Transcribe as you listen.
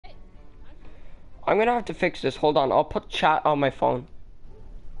I'm gonna have to fix this. Hold on, I'll put chat on my phone.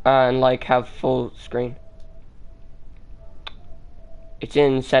 And like have full screen. It's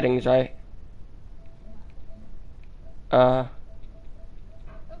in settings, right? Okay,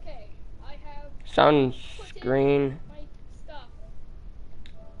 I have Sound put screen. in my stuff.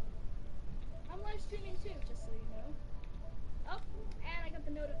 I'm live streaming too, just so you know. Oh, and I got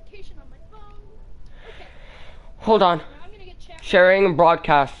the notification on my phone. Okay. Hold on. Now I'm gonna get chat. Sharing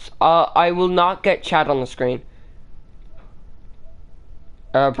broadcasts. I will not get chat on the screen.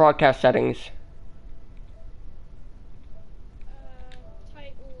 Broadcast settings.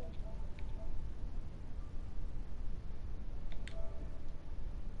 Title.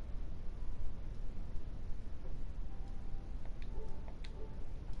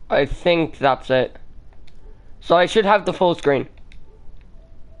 I think that's it. So I should have the full screen.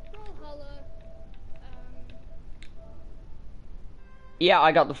 Brawlhalla. Yeah,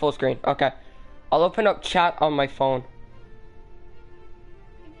 I got the full screen. Okay. I'll open up chat on my phone.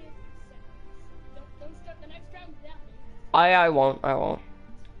 Give me a second. Don't start the next round without me. I won't.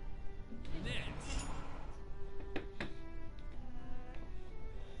 Sig.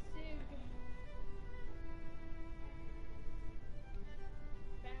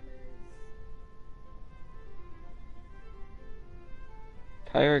 Spammers.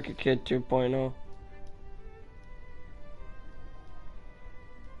 Hierarchy Kid 2.0.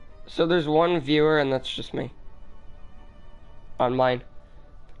 So there's one viewer and that's just me. On mine.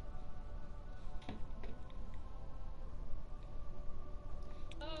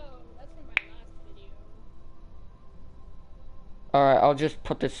 Oh, that's from my last video. Alright, I'll just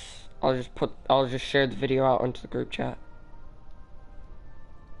put this, I'll just share the video out onto the group chat.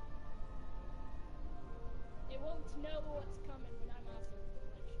 It won't know what's coming when I'm also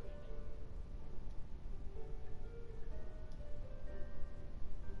live streaming.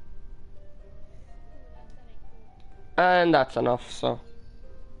 That ain't cool. And that's enough, so. A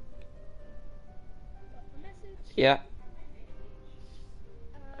message. Yeah.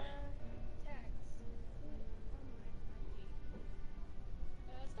 Tags.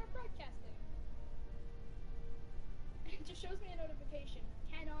 Start broadcasting. It just shows me a notification.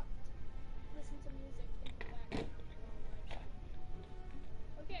 Cannot listen to music in the background while I'm live streaming.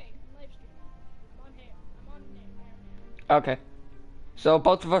 Okay, I'm live streaming. I'm on here. I'm on there. Okay. So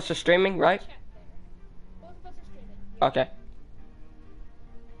both of us are streaming, right? Chat there. Both of us are streaming. Yeah. Okay.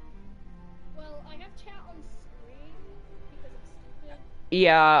 Well, I have chat on screen because it's stupid.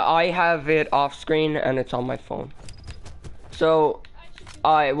 Yeah, I have it off screen and it's on my phone. So, I should do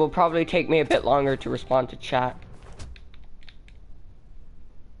it will probably take me a bit longer to respond to chat.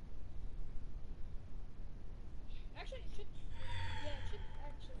 Actually, it should. Yeah, it should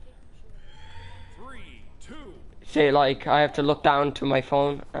actually take me shorter. 3, 2. Say like, I have to look down to my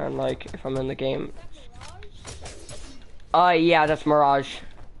phone and like, if I'm in the game. Is that Mirage? Yeah, that's Mirage.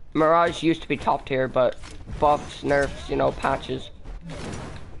 Mirage used to be top tier, but buffs, nerfs, you know, patches.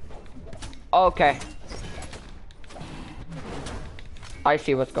 Okay. I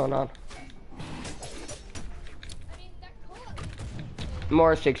see what's going on. I mean, that caught.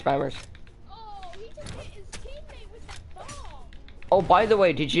 More sig spammers. Oh, he just hit his teammate with that bomb. Oh, by the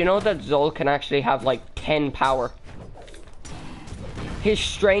way, did you know that Zol can actually have like 10 power? His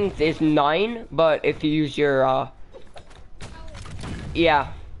strength is 9, but if you use your,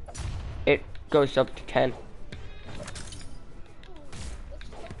 yeah, it goes up to 10. Let's just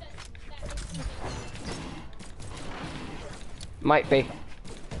hope that makes Might be.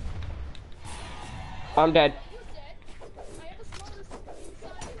 I'm dead. You're dead. I have a smaller screen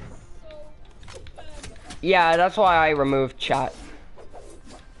size, so Yeah, that's why I removed chat.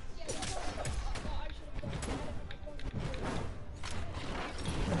 yeah, that's all I thought I should have done.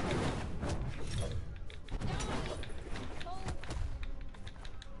 I had it on my phone.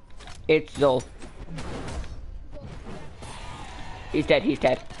 It's Zol. He's dead, he's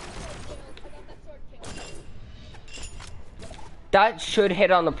dead. That should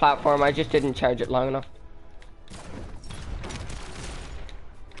hit on the platform, I just didn't charge it long enough.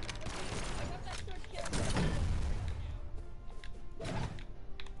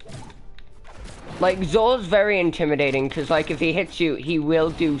 Like, Zol's very intimidating, because, like, if he hits you, he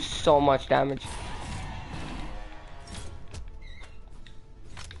will do so much damage.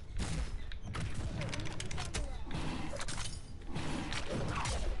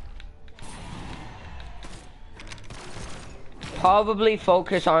 Probably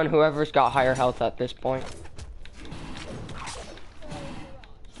focus on whoever's got higher health at this point.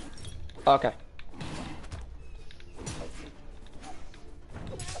 Okay.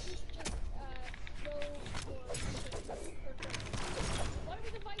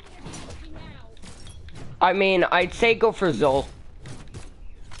 I mean, I'd say go for Zol.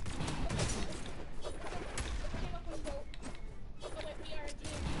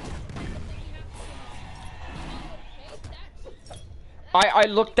 I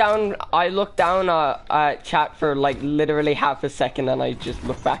looked down chat for like literally half a second and I just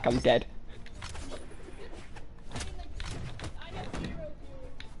look back, I'm dead.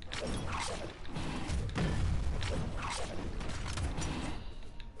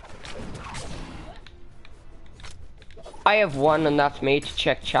 I have one and that's me to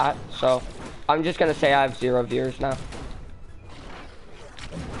check chat, so I'm just gonna say I have 0 viewers now.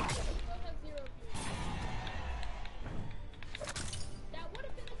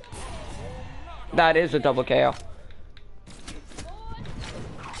 That is a double KO.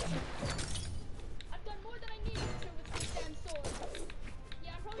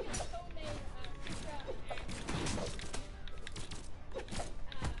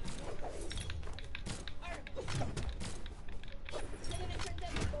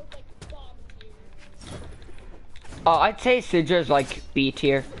 I'd say Sidra's like B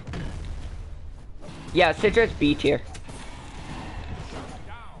tier. Yeah, Sidra's B tier.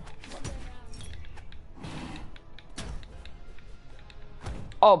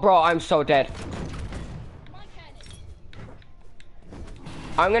 Oh, bro, I'm so dead.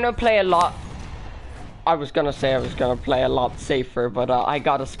 I'm gonna play a lot. I was gonna say I was gonna play a lot safer, but I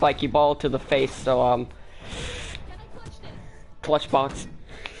got a spiky ball to the face, so clutch box.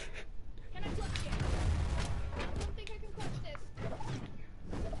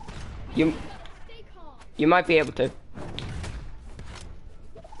 You might be able to.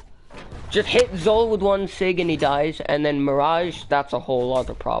 Just hit Zol with 1 sig and he dies, and then Mirage, that's a whole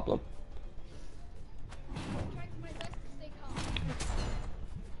other problem.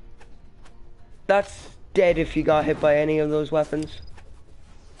 That's dead if you got hit by any of those weapons.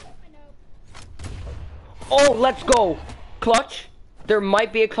 Oh, let's go! Clutch? There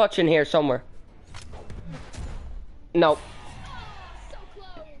might be a clutch in here somewhere. No.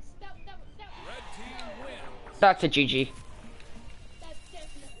 That's a GG.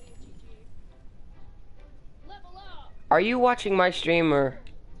 Are you watching my stream or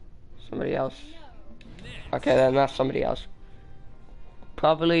somebody else? Okay, then that's somebody else.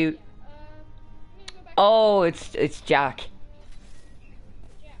 Probably. Oh, it's Jack.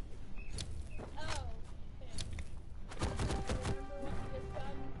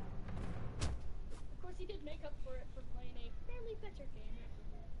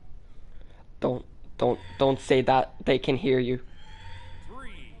 Don't say that. They can hear you.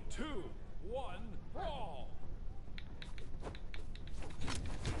 3, 2, 1, brawl.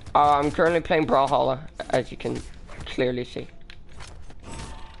 I'm currently playing Brawlhalla, as you can clearly see.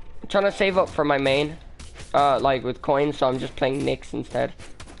 I'm trying to save up for my main, like with coins, so I'm just playing Nyx instead.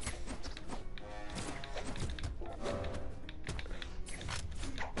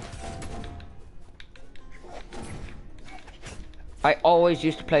 I always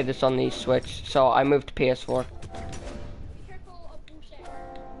used to play this on the Switch, so I moved to PS4.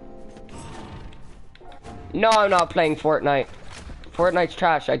 No, I'm not playing Fortnite. Fortnite's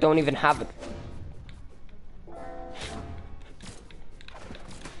trash. I don't even have it.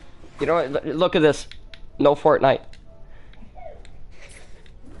 You know what? Look at this. No Fortnite.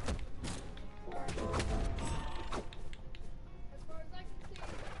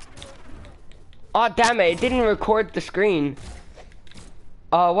 Aw, damn it. It didn't record the screen.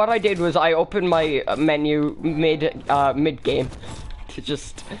 What I did was I opened my menu mid-game to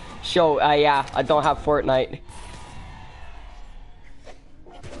just show, yeah, I don't have Fortnite.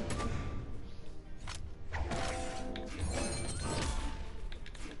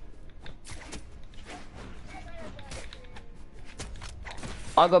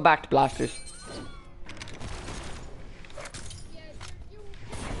 I'll go back to Blasters.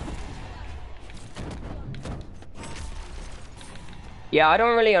 Yeah, I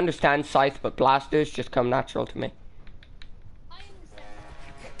don't really understand Scythe, but Blasters just come natural to me.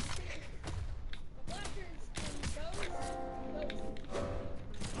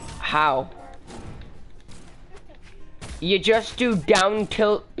 How? You just do down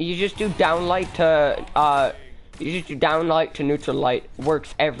tilt, you just do down light to, you just do down light to neutral light.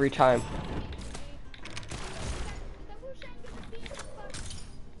 Works every time.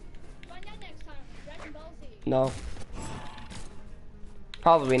 No.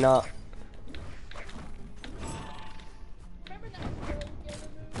 Probably not.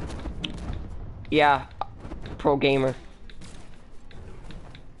 Yeah, pro gamer.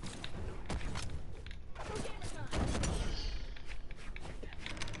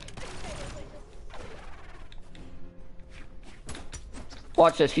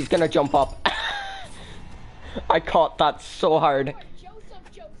 Watch this, he's gonna jump up. I caught that so hard.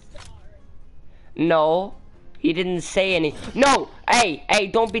 Joseph Joestar. No, he didn't say any. No, hey,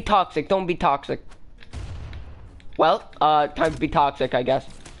 don't be toxic. Don't be toxic. Well, time to be toxic, I guess.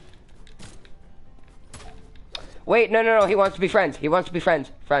 Wait, no. He wants to be friends. He wants to be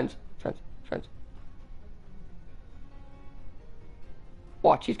friends. Friends.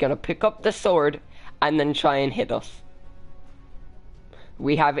 Watch, he's gonna pick up the sword and then try and hit us.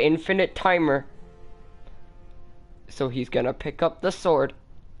 We have infinite timer. So he's gonna pick up the sword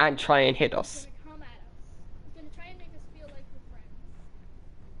and try and hit us. He's gonna come at us. He's gonna try and make us feel like we're friends.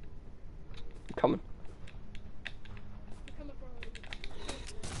 I'm coming. We're coming for a little bit.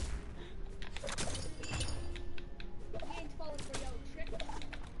 We ain't falling for your tricks.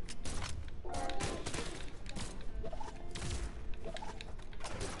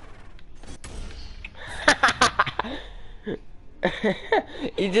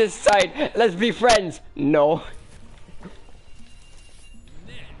 He just said, let's be friends. No. Let's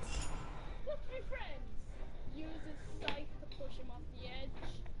be friends. Use his scythe to push him off the edge.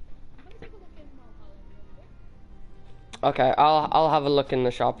 Let me take a look in Brawlhalla real quick. Okay, I'll have a look in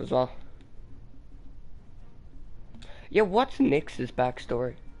the shop as well. Yeah, what's Nyx's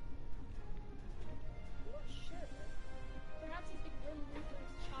backstory? I'm not sure. Perhaps he's the Grim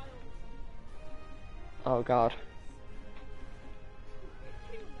Reaper's child or something. Oh god.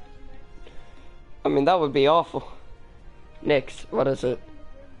 Can you imagine that? I mean, that would be awful. Nyx, what is it?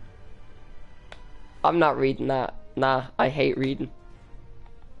 I'm not reading that. Nah, I hate reading.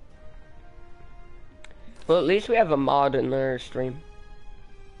 Well, at least we have a mod in their stream.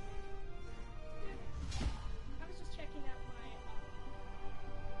 I was just checking out my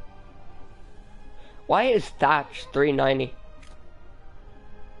Why is Thatch 390?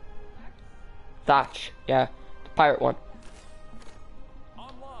 Thatch, yeah. The pirate one.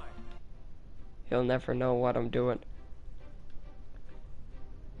 Online. He'll never know what I'm doing.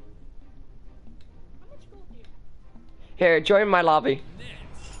 How much gold do you have? Here, join my lobby.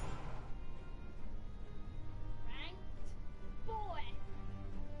 Next. Ranked boy.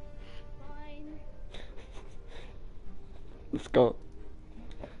 Fine. Let's go.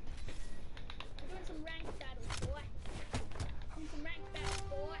 We're doing some ranked battles, boy. Doing some ranked battles,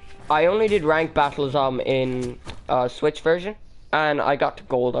 boy. I only did ranked battles in Switch version, and I got to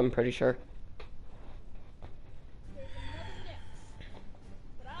gold, I'm pretty sure. There's another next.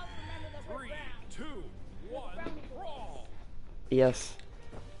 But I'll remember that we're 3, round. 2, 1, brawl. Yes.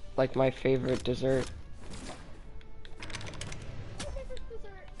 Like my favorite dessert. My favorite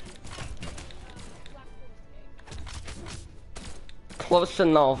dessert is Black Forest cake. Close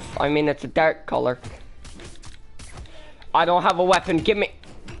enough. I mean, it's a dark color. I don't have a weapon. Give me.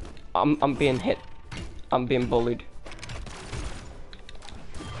 I'm being hit. I'm being bullied. At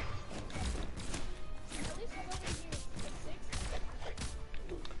least I'm over here at 6.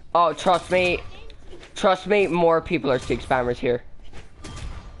 Oh, trust me. Trust me, more people are Sig spammers here.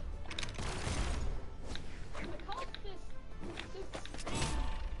 I called this 6.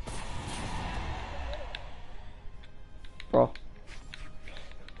 Bro.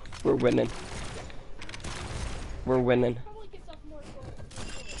 We're winning. We're winning. Probably gets off more gold.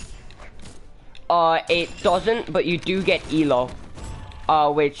 It doesn't, but you do get elo.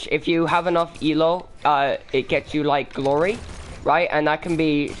 Which, if you have enough elo, it gets you, like, glory, right? And that can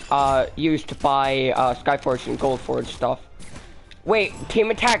be, used to buy, Skyforge and Goldforge stuff. Wait,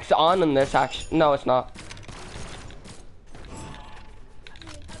 team attack's on in this, actually. No, it's not. I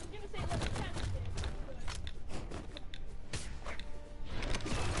was gonna say let's test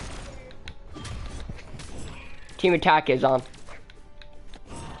it, Team attack is on.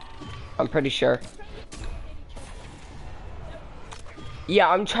 I'm pretty sure. Yeah,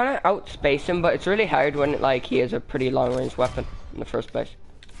 I'm trying to outspace him, but it's really hard when, like, he has a pretty long-range weapon in the first place.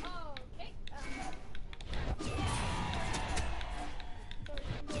 Okay.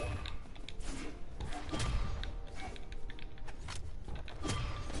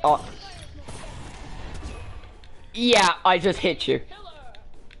 Oh. Yeah, I just hit you.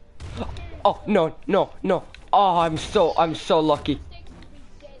 Oh, no. Oh, I'm so lucky.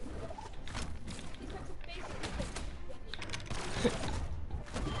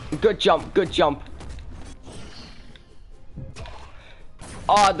 Good jump.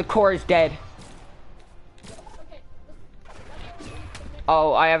 Oh, the core is dead.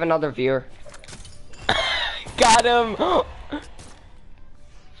 Oh, I have another viewer. Got him!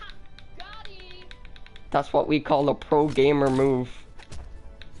 That's what we call a pro gamer move.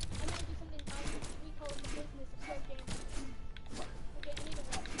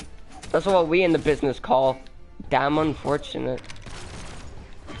 That's what we in the business call damn unfortunate.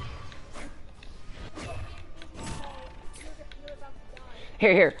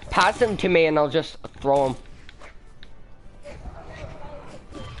 Here, pass them to me and I'll just throw them.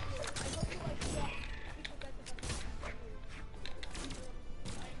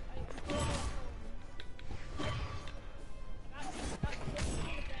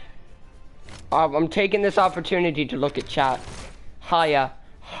 I'm taking this opportunity to look at chat. Hiya.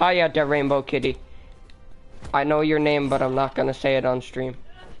 Hiya, the Rainbow Kitty. I know your name, but I'm not gonna say it on stream.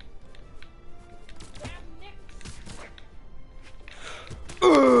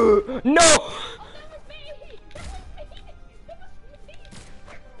 No!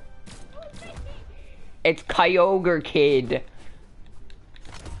 It's Kyogre Kid.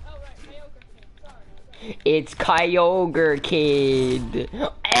 It's Kyogre Kid.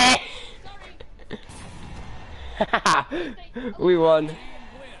 We won.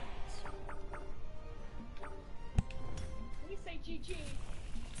 We say GG.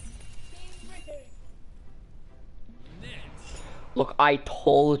 Look, I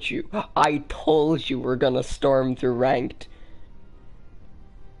told you we're gonna storm through ranked.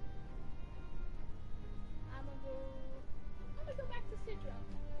 I'm gonna go back to Sidra.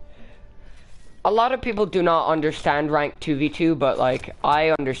 A lot of people do not understand ranked 2v2, but like,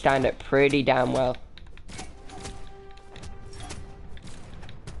 I understand it pretty damn well.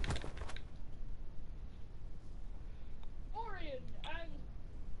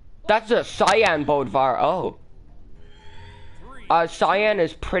 That's a Cyan Bodvar. Oh. Cyan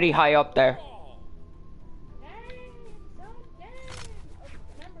is pretty high up there.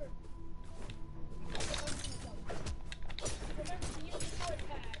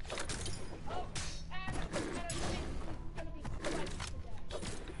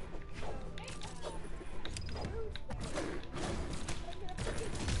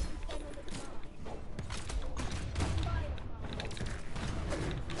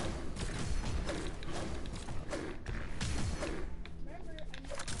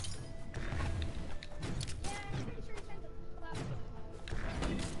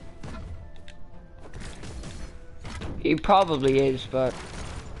 He probably is, but...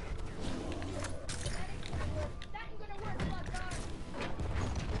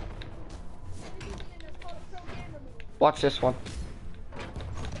 Watch this one.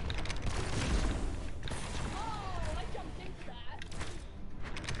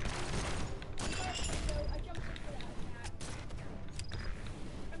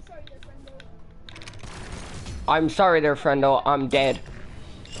 I'm sorry there, friendo. I'm dead.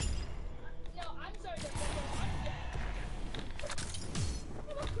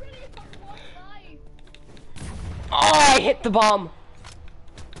 Oh, I hit the bomb.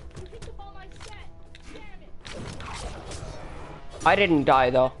 You hit the bomb I set. Damn it. I didn't die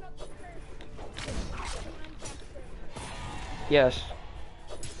though. Yes.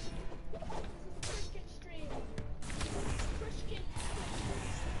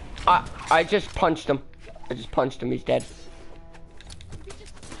 I just punched him. I just punched him. He's dead.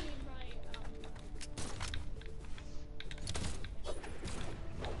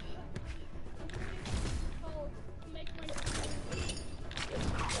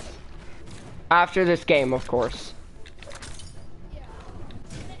 After this game, of course.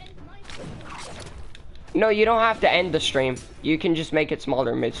 No, you don't have to end the stream. You can just make it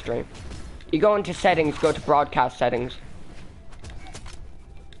smaller mid-stream. You go into settings, go to broadcast settings.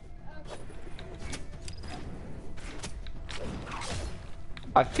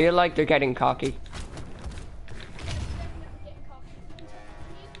 I feel like they're getting cocky.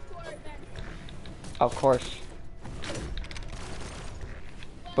 Of course.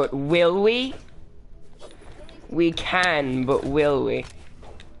 But will we? We can, but will we?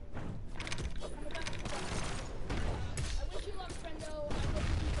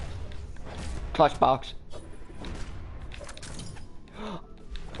 Clutch box.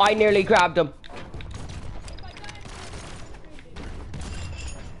 I nearly grabbed him.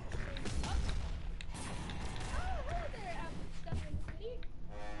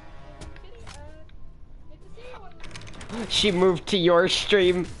 She moved to your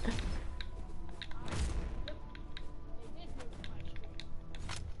stream.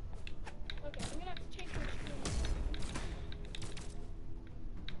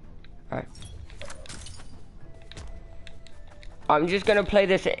 Alright. I'm just gonna play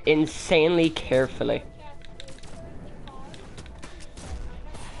this insanely carefully.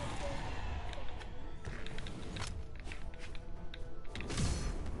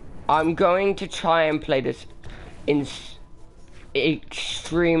 I'm going to try and play this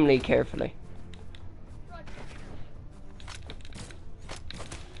extremely carefully.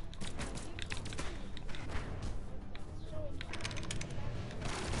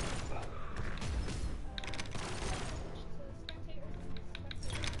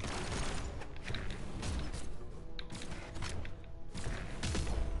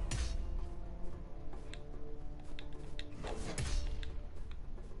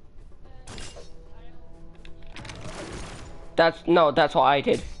 That's what I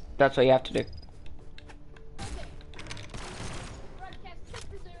did. That's what you have to do. Okay. Broadcast should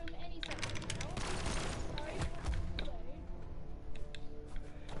resume any second now. Sorry for the delay.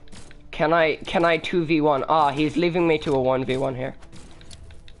 Can I 2v1? Ah, he's leaving me to a 1v1 here.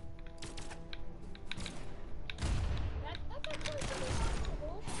 That's actually pretty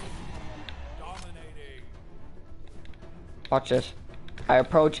possible. Dominating. Watch this. I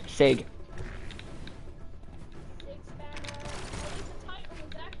approach Sig. Big spammer. At least the title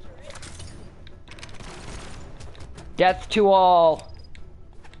was accurate. Death to all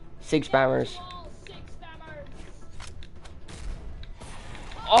Sig spammers. All 6 spammers.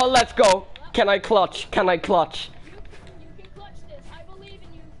 Oh, let's go. Can I clutch? Can I clutch? You can clutch this. I believe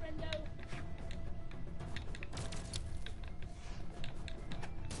in you, friendo.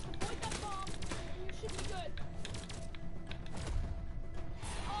 Avoid that bomb, and you should be good.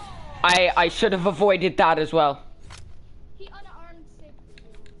 Oh, I should have avoided that as well. he unarmed Sig.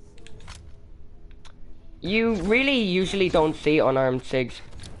 You really usually don't see unarmed Sigs.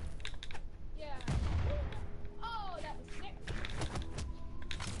 Yeah. Oh, that was sick.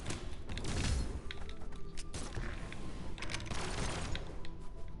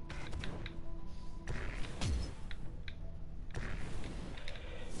 Is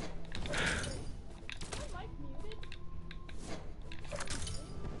my mic muted?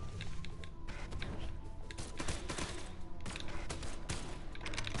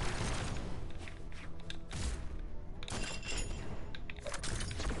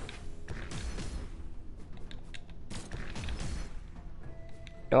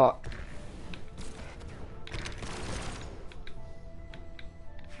 No.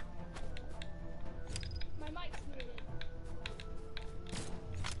 My mic's muted.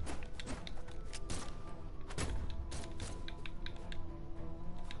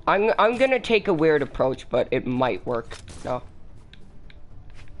 I'm gonna take a weird approach, but it might work. No.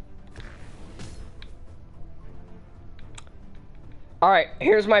 Alright,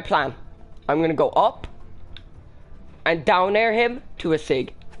 here's my plan. I'm gonna go up and down air him to a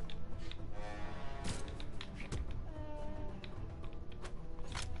Sig.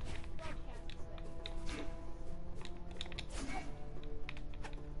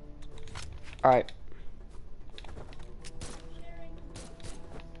 Alright. Sharing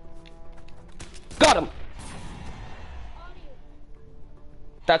Got him! audio.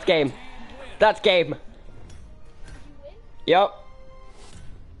 That's game. That's game. Did you win? Yep.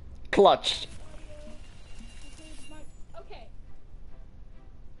 Clutched. Include my. Okay.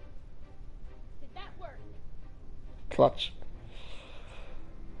 Did that work? Clutch.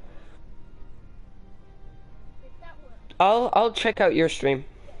 Did that work? I'll check out your stream.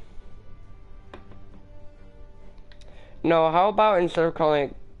 No, how about instead of calling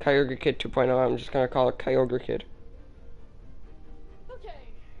it Kyogre Kid 2.0, I'm just gonna call it Kyogre Kid. Okay.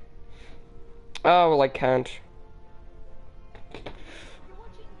 Oh, well, I can't. If you're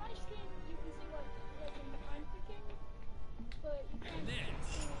watching my stream, you can see what legend I'm picking, but you can't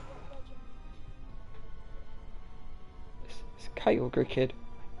see what legend It's Kyogre Kid.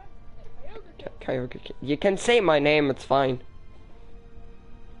 my friend. Kyogre Kid. You can say my name, it's fine.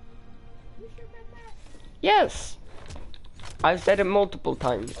 You sure about that? Yes! I've said it multiple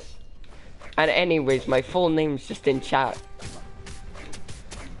times. And anyways, my full name's just in chat.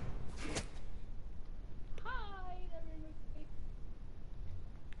 Hi, everyone.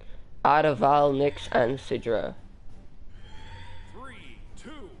 Adaval, Nyx, and Sidra. 3, 2,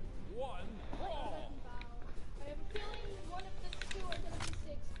 1, brawl. I have a feeling one of the two are gonna be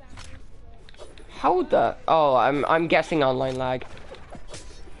 6 spammers. How the... Oh, I'm guessing online lag.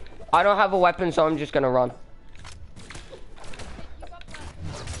 I don't have a weapon, so I'm just gonna run. You got black.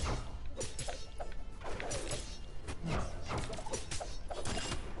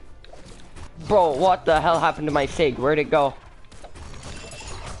 Bro, what the hell happened to my Sig? Where'd it go?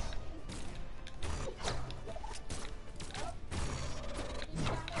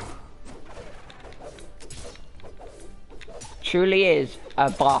 Truly is a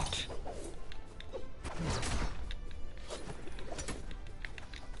bot.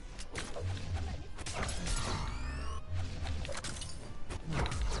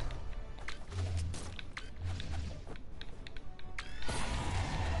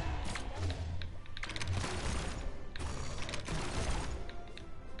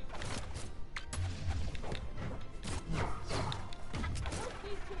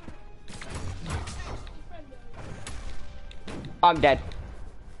 I'm dead.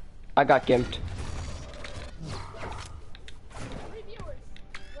 I got gimped.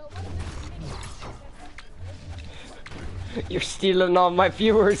 You're stealing all my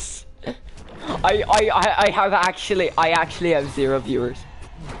viewers. I actually have 0 viewers.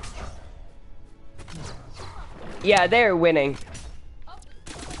 Yeah, they're winning.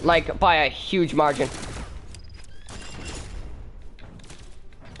 Like, by a huge margin.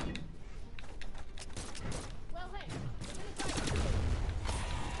 Well, hey, we're gonna try it.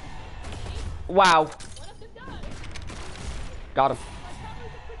 Wow. One of them died. Got him. But probably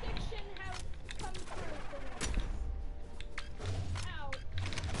the prediction has come true for once. Ow.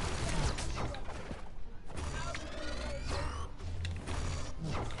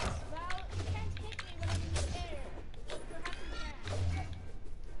 Val, you can't hit me when I'm in the air. Perhaps you can.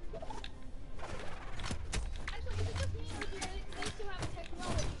 Actually, is it just me or do they still have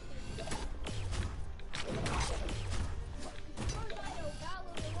technology things? As far as I know, Val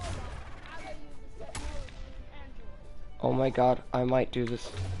is a robot. How they use this technology in Android. Oh my god, I might do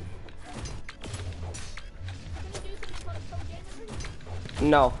this. Gonna do something called a pro gamer?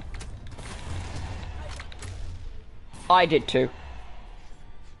 No. I did too.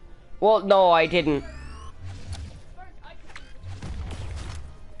 Well, no, I didn't. As far as I can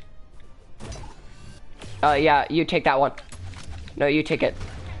see, Yeah, you take that one. No, you take it.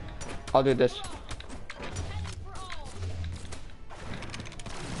 I'll do this. heading for all.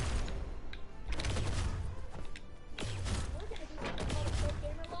 We're gonna do something called a pro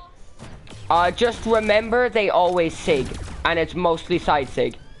gamer loss. Just remember they always sig, and it's mostly side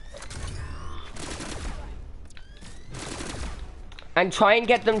sig. And try and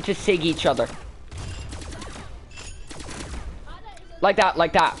get them to sig each other. Like that,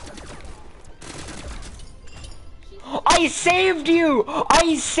 like that. I saved you!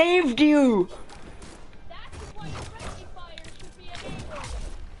 I saved you! That's why the rectifier should be enabled.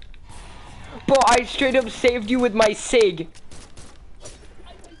 Bro, I straight up saved you with my sig.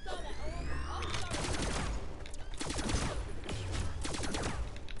 I saw that.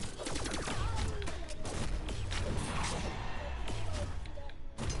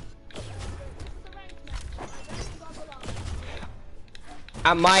 Oh,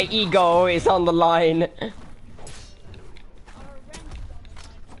 And my ego is on the line. And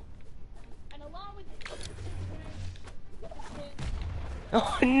along with it,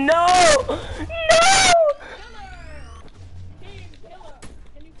 Oh no! No! Team Killer,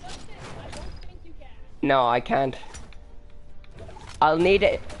 can you flip this? I don't think you can. No, I can't. I'll need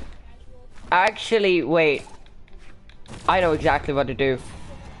it. Casual. Actually, wait. I know exactly what to do.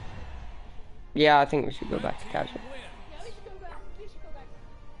 Yeah, I think we should go back to casual. Yeah, we should go back. We should go back.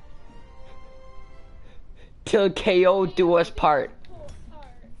 Till KO do us part. Cool. Alright.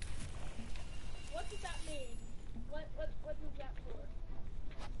 What does that mean? What is that for?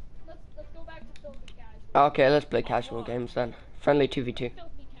 Let's go back to filthy casual. Okay, let's play casual games then. Friendly 2v2.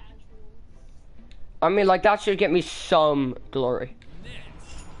 Filthy casual. I mean, like, that should get me some glory.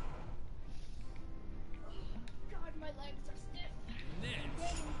 God, my legs are stiff. Waiting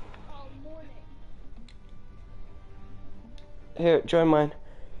all morning. Here, join mine.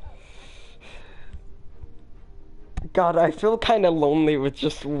 God, I feel kind of lonely with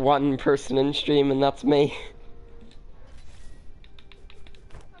just one person in stream, and that's me.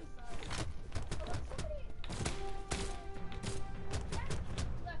 I'm sorry. Hold on,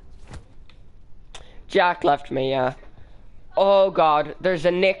 somebody Jack left me, yeah. Oh God, there's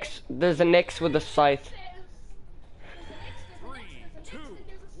a Nyx with a scythe. Three, two,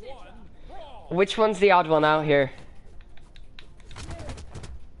 one, brawl. Which one's the odd one out here?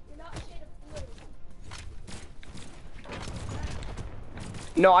 You're not shade of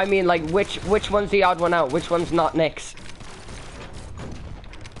blue. No, I mean, like, which one's the odd one out? Which one's not Nyx?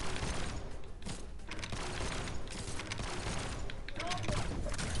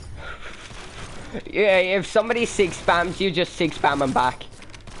 Yeah, if somebody sig spams you, just sig spam them back.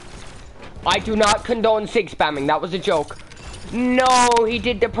 I do not condone sig spamming. That was a joke. No, he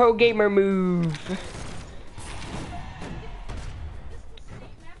did the pro gamer move.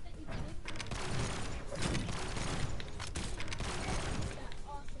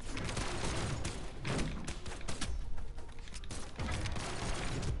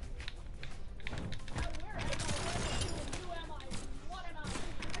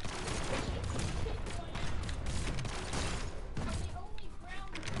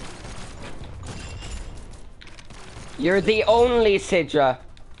 You're the only Sidra.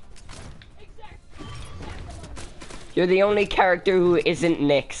 You're the only character who isn't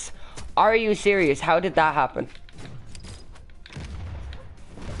Nyx. Are you serious? How did that happen?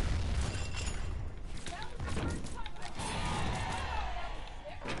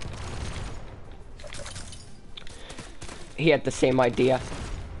 He had the same idea.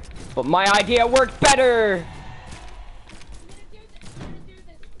 But my idea worked better!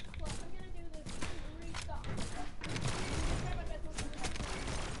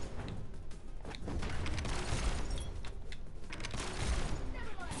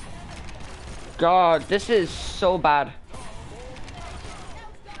 God, this is so bad.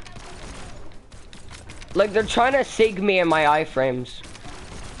 Like, they're trying to sig me in my iframes.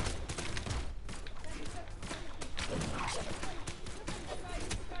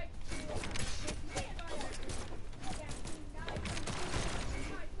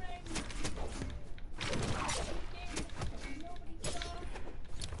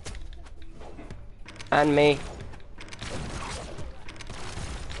 And me.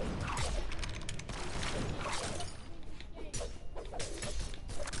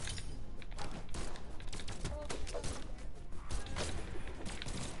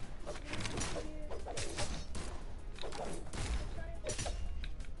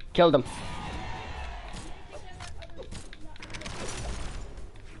 Killed him.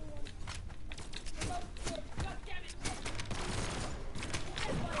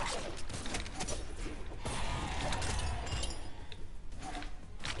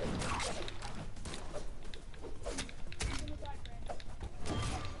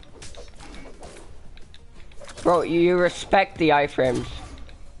 Bro, you respect the iframes.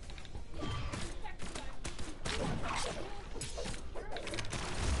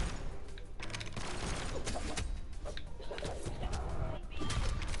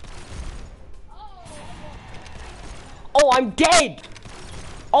 Oh, I'm dead!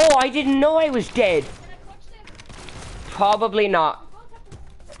 Oh, I didn't know I was dead. Probably not.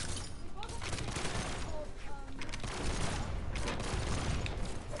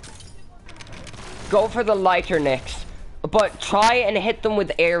 Go for the lighter next. But try and hit them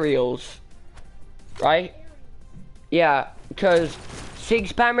with aerials. Right? Yeah, because sig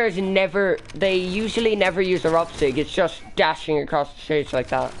spammers never, they usually never use their up sig. It's just dashing across the stage like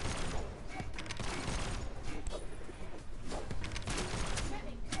that.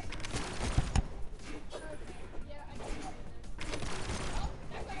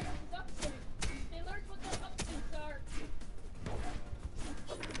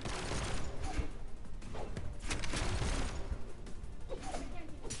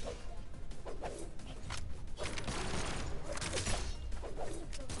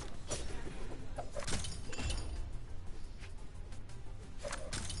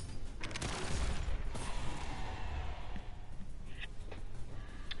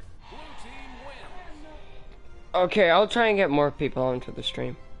 Okay, I'll try and get more people onto the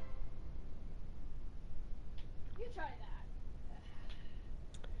stream. You try that.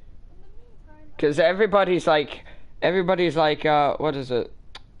 In the meantime, Cause everybody's like, what is it?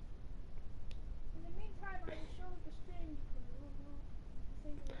 in the meantime, I will show the stream for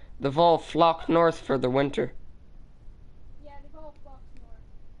They've all flocked north for the winter. Yeah, they've all flocked north.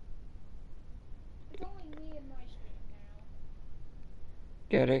 It's only me and my stream now.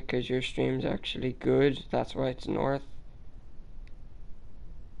 Get it? Cause your stream's actually good. That's why it's north.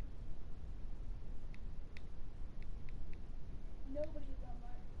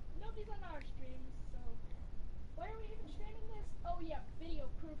 Nobody's on our streams, so why are we even streaming this? Oh yeah, video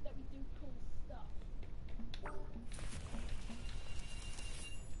proof that we do cool stuff.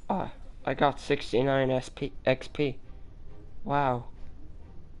 Ah, I got 69 XP. Wow.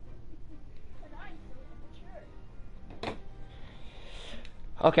 And I'm so immature.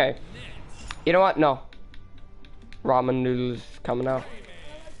 Okay. You know what? No. Ramen noodles coming out.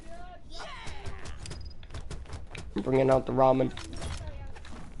 I'm bringing out the ramen.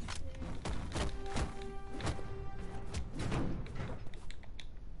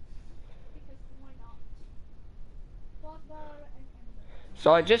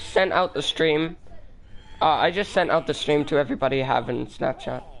 So I just sent out the stream. I just sent out the stream to everybody having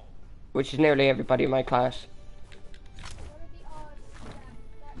Snapchat, which is nearly everybody in my class.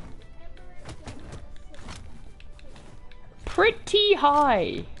 Pretty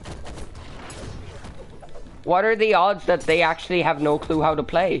high. What are the odds that they actually have no clue how to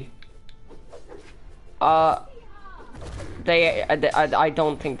play? I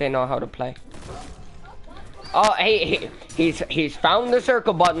don't think they know how to play. Oh, hey, he's found the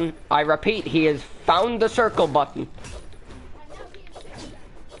circle button. I repeat, he has found the circle button.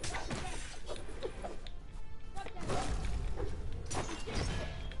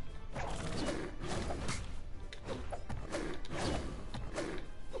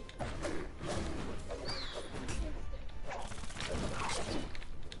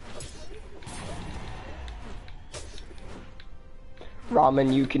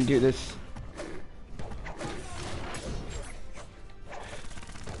 Ramen, you can do this.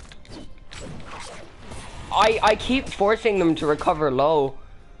 I keep forcing them to recover low.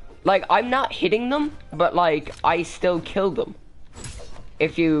 Like, I'm not hitting them, but like, I still kill them.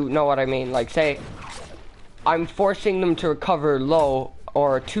 If you know what I mean. Like, say, I'm forcing them to recover low,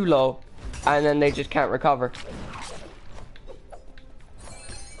 or too low, and then they just can't recover.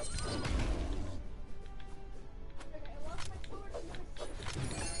 Okay, I lost my sword and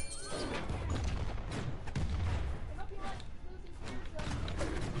my sword. I hope you like losing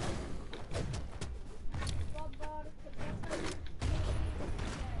swords, Bob God, 'cause that's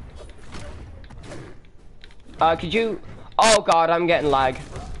how Could you? Oh God, I'm getting lag.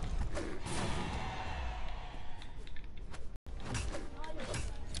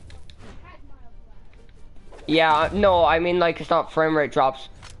 Yeah, no, I mean like it's not frame rate drops.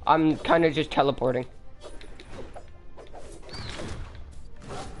 I'm kind of just teleporting.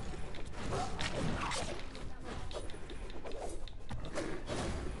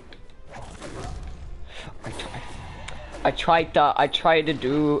 I tried to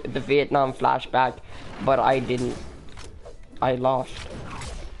do the Vietnam flashback, but I didn't. I lost.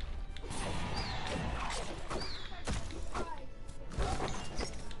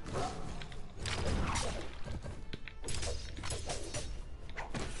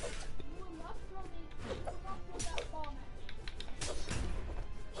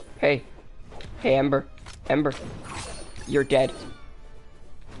 Hey. Hey, Ember. Ember. You're dead.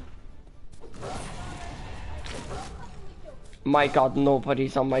 My God,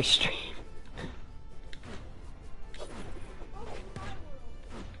 nobody's on my stream.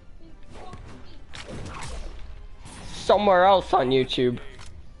 Somewhere else on YouTube.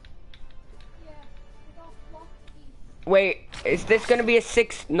 Wait, is this gonna be a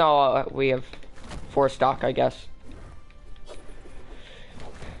 6? No, we have 4 stock, I guess.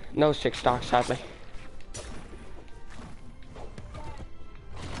 No 6 stock, sadly.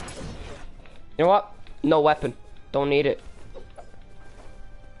 You know what? No weapon. Don't need it.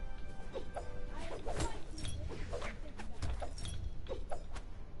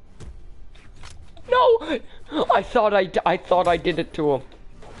 No! I thought I did it to him.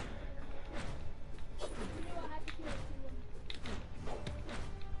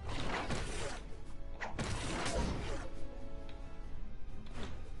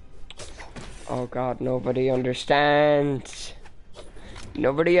 Oh God, nobody understands.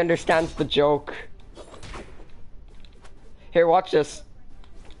 Nobody understands the joke. Here, watch this.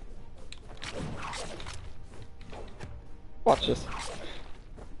 Watch this.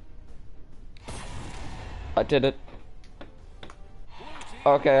 I did it.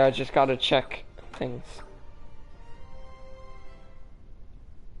 Okay, I just gotta check things.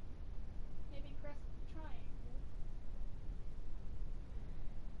 Maybe press triangle.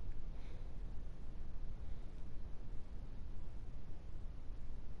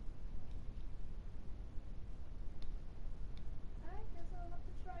 I guess I'll have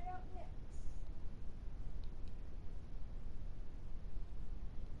to try out next.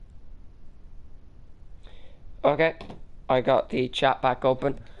 Okay, I got the chat back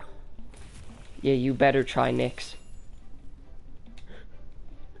open. Yeah, you better try Nyx.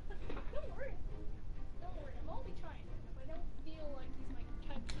 Don't worry. Don't worry, I'm only trying. If I don't feel like he's my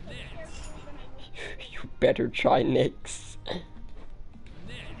type of character, then I won't. You better try Nyx.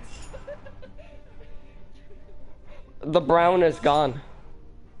 The brown is gone.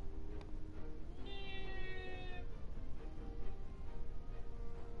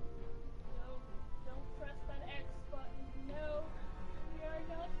 No, don't press that X button. No, we are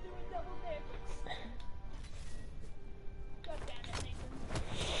not doing double X. God damn it,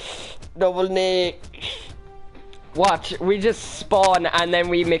 Nathan. Double Nick. Watch, we just spawn and then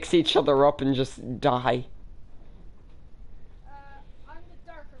we mix each other up and just die. I'm the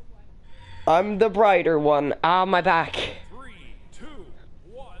darker one. I'm the brighter one. Ah, my back. 3, 2,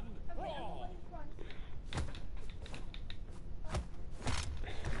 1, brawl.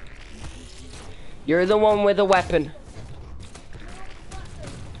 You're the one with a weapon.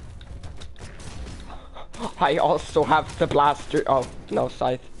 I also have the blaster. Oh, no,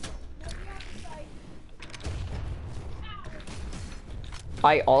 scythe.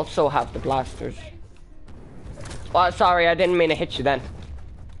 I also have the blasters. Oh, sorry, I didn't mean to hit you then.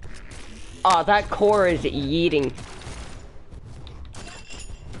 Ah, that core is yeeting.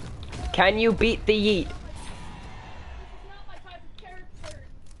 Can you beat the yeet? Not my type of character.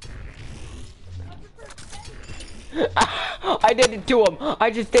 I did it to him. I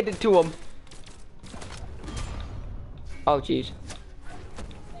just did it to him. Oh, jeez.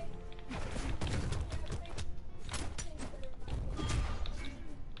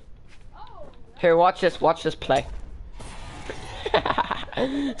 Here, watch this play.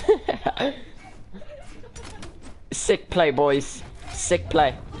 Sick play, boys. Sick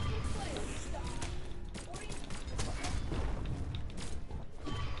play.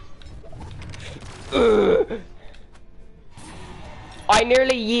 Ugh. I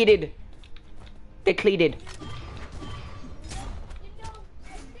nearly yeeted. Depleted. You know,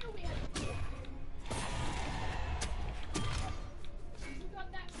 I knew we had to do it. You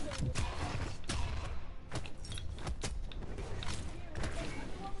got that kill.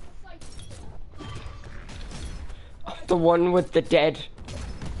 I'm the one with the dead.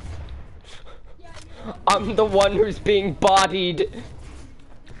 I'm the one who's being bodied.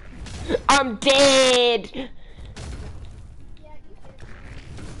 I'm dead.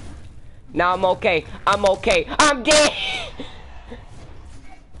 Now I'm okay. I'm okay. I'm dead.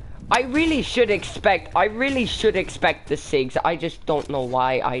 I really should expect the SIGs. I just don't know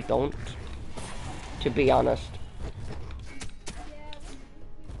why I don't. To be honest.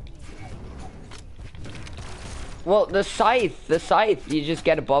 Well, the scythe, you just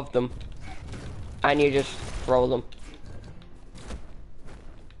get above them. And you just throw them.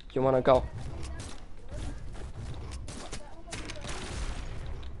 You wanna go?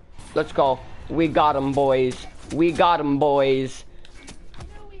 Let's go. We got him, boys. We got him, boys.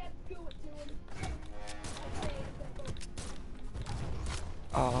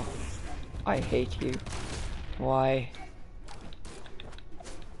 Oh, I hate you. Why?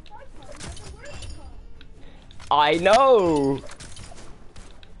 I know!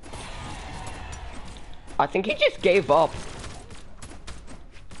 I think he just gave up.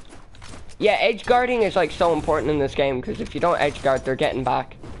 Yeah, edge guarding is like so important in this game because if you don't edge guard, they're getting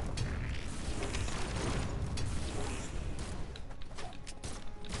back.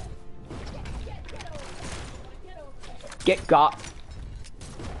 Get got.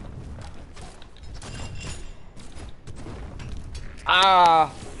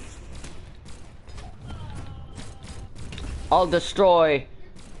 Ah! I'll destroy.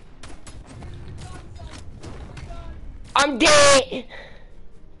 I'm dead!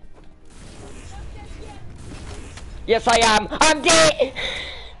 Yes, I am. I'm dead!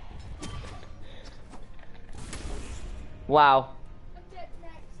 Wow.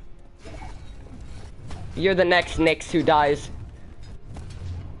 You're the next Nyx who dies.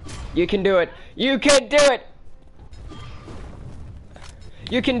 You can do it. You can do it!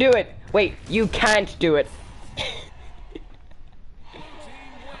 You can do it! Wait, you can't do it.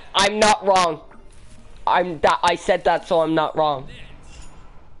 I'm not wrong. I said that, so I'm not wrong.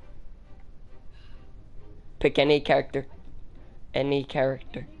 Pick any character. Any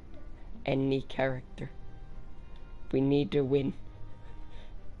character. Any character. We need to win.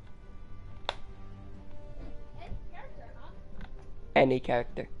 Any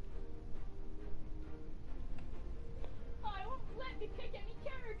character. Oh, it won't let me pick any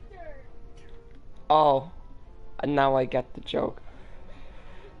character. Oh, and now I get the joke.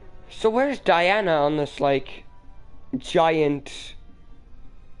 So where's Diana on this, like, giant...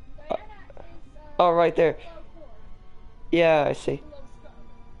 Diana is, oh, right there. level 4. Yeah, I see. Below Scar.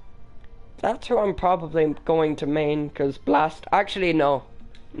 That's who I'm probably going to main, because Blast... Actually, no.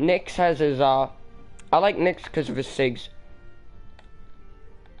 Nyx has his, I like Nyx because of his SIGs.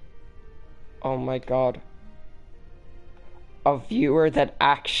 Oh my god. A viewer that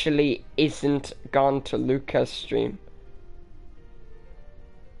actually isn't gone to Luca's stream.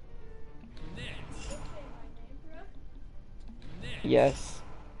 Yes.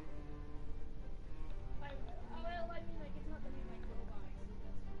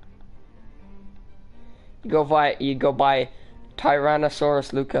 You go by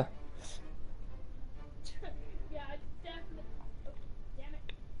Tyrannosaurus Luca. Yeah, definitely. Oh, damn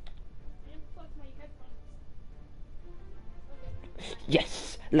it. I unplugged my headphones. Okay.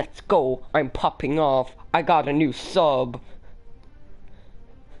 Yes, let's go. I'm popping off. I got a new sub.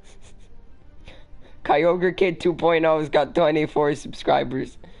 Kyogre Kid 2.0's got 24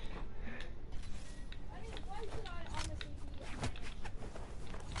 subscribers. I mean, why should I honestly be...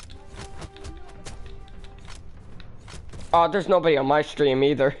 Oh, there's nobody on my stream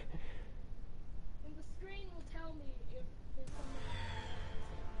either. And the screen will tell me if there's someone...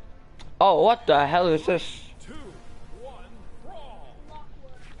 Oh, what the hell is this? 2, 1, brawl.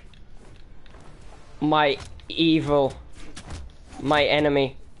 My evil. My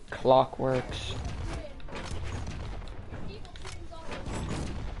enemy. Clockworks.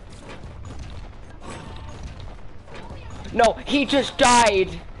 No, he just died.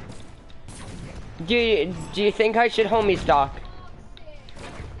 Do you think I should homie stock?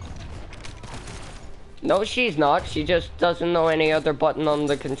 No, she's not. She just doesn't know any other button on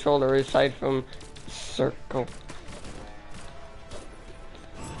the controller aside from circle.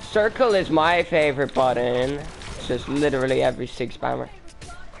 Circle is my favorite button. It's just literally every 6 spammer.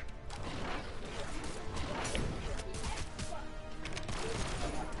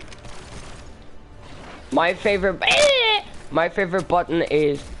 My favorite button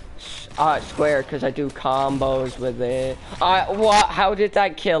is square because I do combos with it. What? How did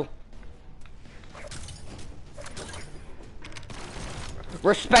that kill?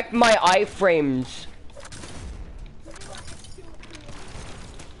 Respect my iframes.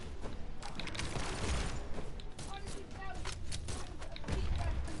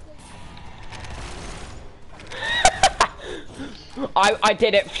 I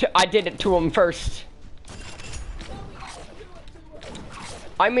did it. I did it to him first.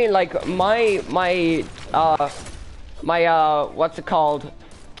 I mean, like my what's it called?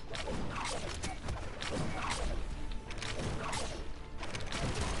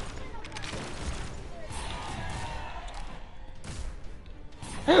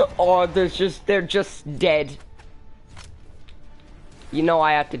 Oh, they're just dead. You know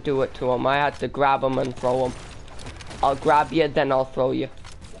I had to do it to him. I had to grab him and throw him. I'll grab you, then I'll throw you.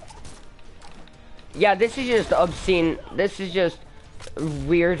 Yeah, this is just obscene. This is just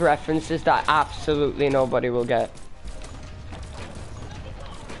weird references that absolutely nobody will get.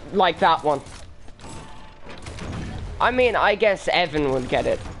 Like that one. I mean, I guess Evan would get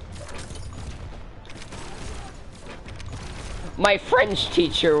it. My French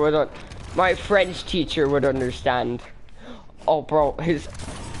teacher would understand. Oh, bro, his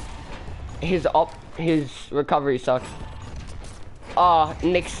recovery sucks. Ah,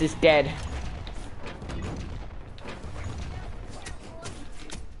 Nyx is dead.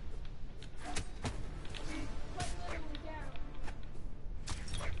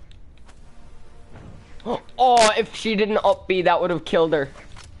 Oh, if she didn't up B, that would have killed her.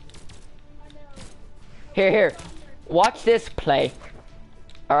 Here. Watch this play.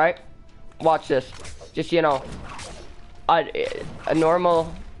 Alright? Watch this. Just, you know, a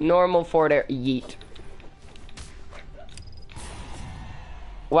normal forward air yeet.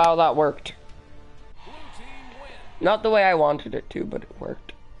 Wow, that worked. Not the way I wanted it to, but it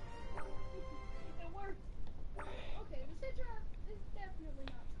worked. It worked. Okay, the Citra is definitely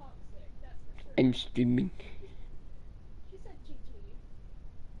not toxic, that's for sure. I'm streaming. She said GG.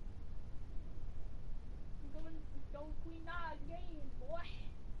 Go Queen Nine game, boy.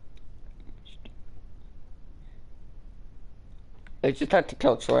 I just had to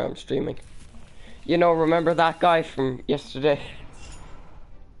tell Troy I'm streaming. You know, remember that guy from yesterday?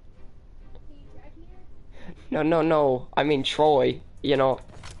 No. I mean Troy. You know,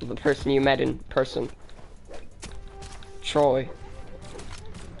 the person you met in person. Troy.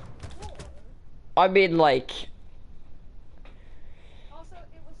 I mean, like... Also,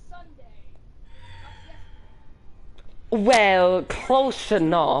 it was Sunday. Well, close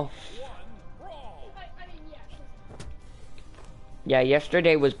enough. I mean, yes. Yeah,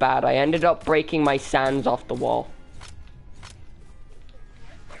 yesterday was bad. I ended up breaking my sands off the wall.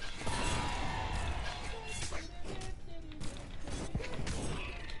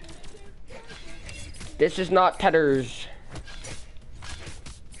 This is not Tethers.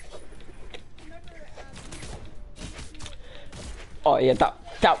 Oh yeah,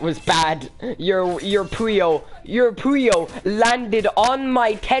 that was bad. Your Puyo landed on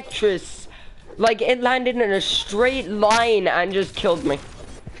my Tetris. Like, it landed in a straight line and just killed me. And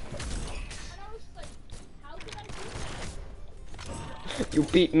I was like, how did I do that? You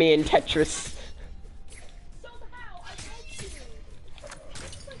beat me in Tetris. Somehow, I helped you.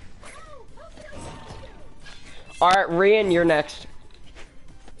 It's like, how did I help you? Alright, Rian, you're next.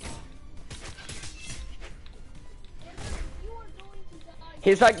 You are going to die.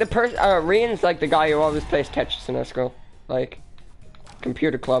 He's like the person, Rian's like the guy who always plays Tetris in our school. Like,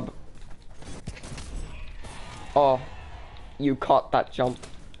 computer club. Oh, you caught that jump.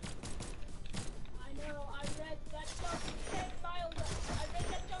 I know, I read that jump 10 miles. I read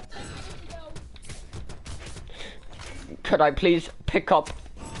that jump 10 minutes ago. Could I please pick up?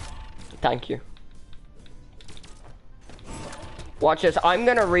 Thank you. Watch this. I'm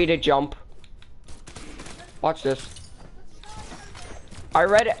gonna read a jump. Watch this. I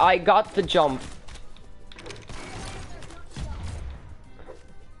read it. I got the jump.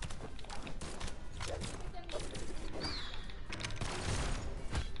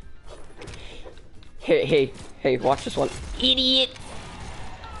 Hey, watch this one. Idiot!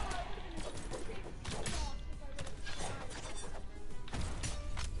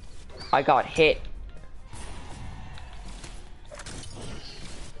 I got hit.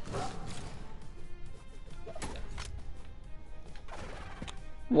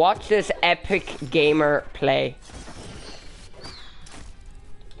 Watch this epic gamer play.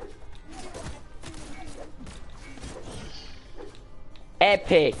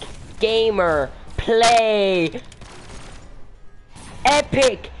 Epic gamer play.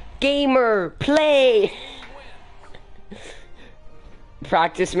 Epic gamer play.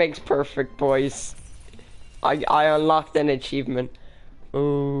 Practice makes perfect, boys. I unlocked an achievement.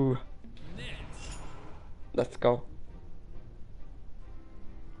 Ooh. Let's go.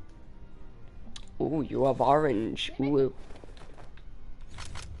 Ooh, you have orange. Ooh.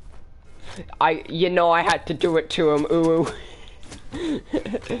 You know I had to do it to him. Ooh.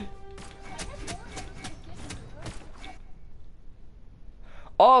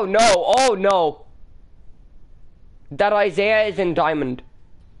 Oh no, oh no. That Isaiah is in diamond.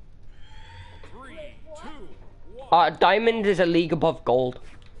 3, 2, 1. Diamond is a league above gold.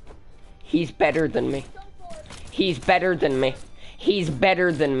 He's better than me. He's better than me. He's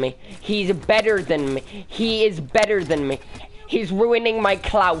better than me. He's better than me. He is better than me. He's ruining my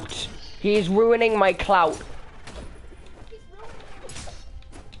clout. He's ruining my clout.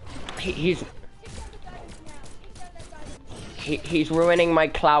 He's ruining my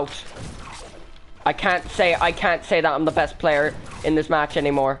clout. I can't say that I'm the best player in this match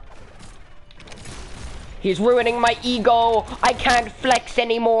anymore. He's ruining my ego. I can't flex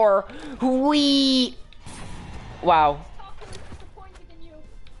anymore. Wee. Wow.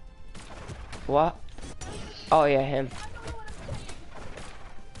 What? Oh yeah, him.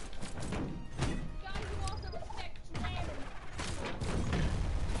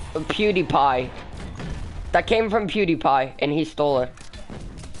 PewDiePie. That came from PewDiePie, and he stole it.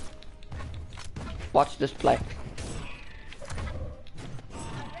 Watch this play.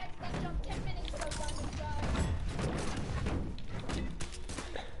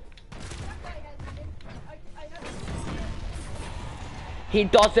 He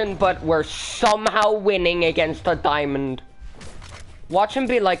doesn't, but we're somehow winning against a diamond. Watch him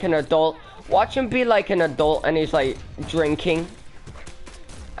be like an adult. Watch him be like an adult, and he's like drinking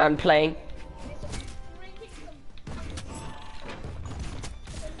and playing.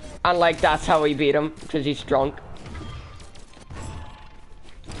 And like that's how we beat him, because he's drunk.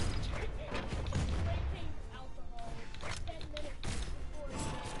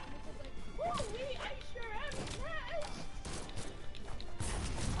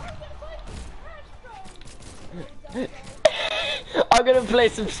 I'm gonna play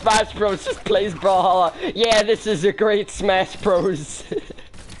some Smash Bros. Just plays Brawlhalla. Yeah, this is a great Smash Bros.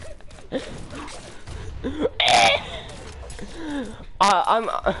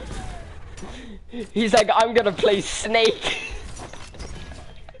 He's like, I'm gonna play Snake.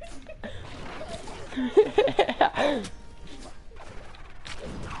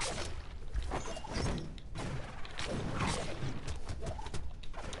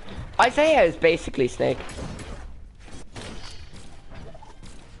 Isaiah is basically Snake.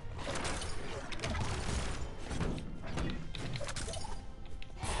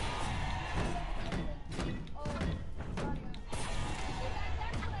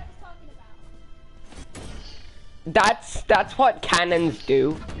 That's what cannons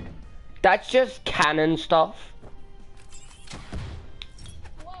do. That's just cannon stuff.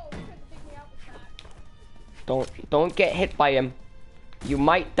 Don't get hit by him. You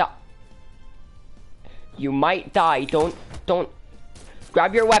might die. You might die. Don't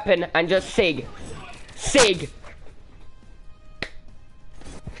grab your weapon and just sig. Sig.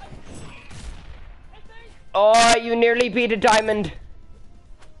 Oh, you nearly beat a diamond.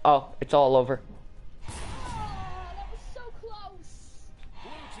 Oh, it's all over.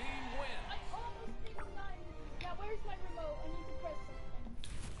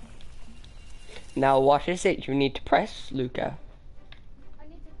 Now what is it you need to press, Luca? I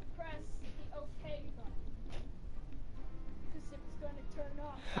need to press the OK button. Because it's going to turn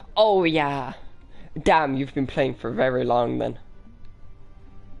off. Oh yeah. Damn, you've been playing for very long then.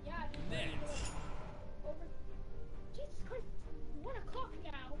 Yeah, over... Jesus Christ, 1 o'clock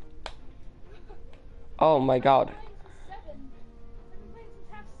now. Oh my god. I've been playing since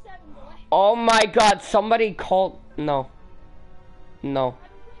half 7, boy. Oh my god, somebody called... No. No.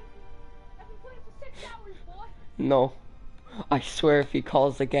 No. I swear if he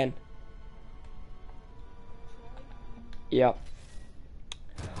calls again. Yep.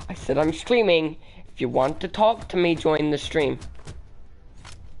 I said I'm streaming. If you want to talk to me, join the stream.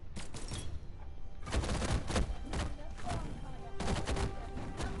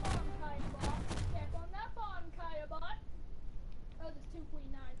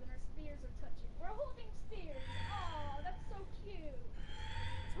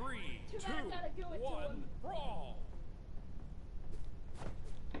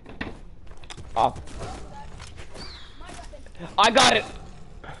 Oh. I got it.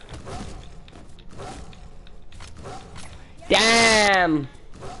 Damn.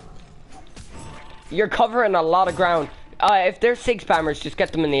 You're covering a lot of ground. If they're 6 spammers, just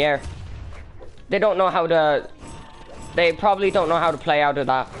get them in the air. They don't know how to... They probably don't know how to play out of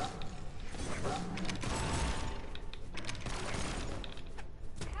that.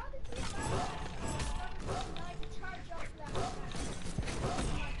 How did you charge up that?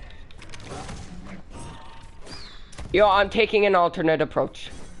 Yo, I'm taking an alternate approach.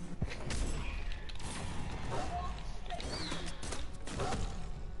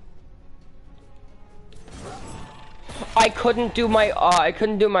 I couldn't do my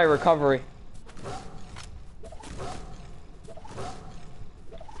recovery.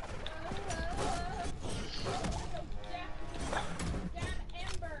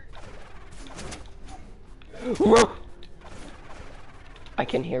 I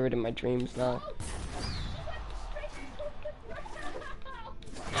can hear it in my dreams now.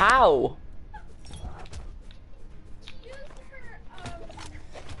 How?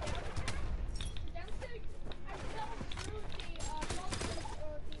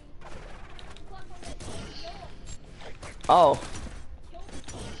 Oh.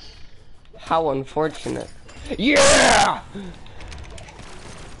 How unfortunate. Yeah!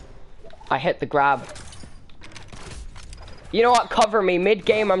 I hit the grab. You know what? Cover me.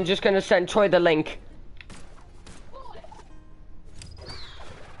 Mid-game, I'm just gonna send Troy the link.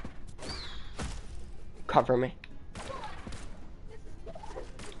 Cover me.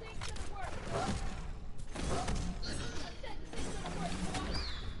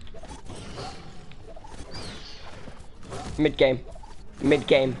 Mid-game.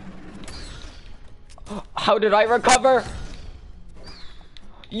 Mid-game. How did I recover?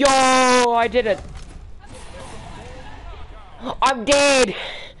 Yo, I did it. I'm dead.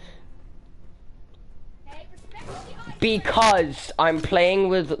 Because I'm playing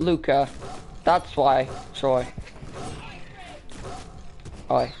with Luca. That's why, Troy.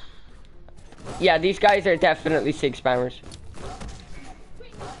 Oh. Yeah, these guys are definitely sig spammers.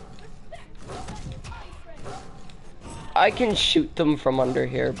 I can shoot them from under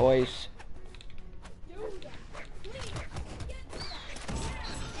here, boys.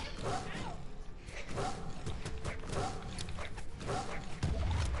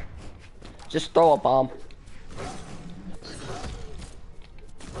 Just throw a bomb.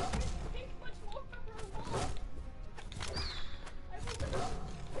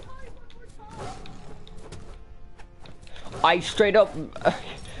 I straight up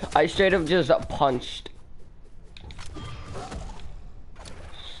just punched.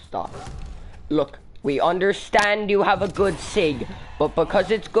 Stop. Look, we understand you have a good SIG, but because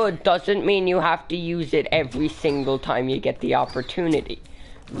it's good doesn't mean you have to use it every single time you get the opportunity.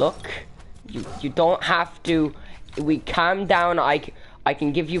 Look, you don't have to. We calm down. I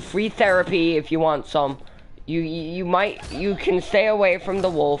can give you free therapy if you want some. You can stay away from the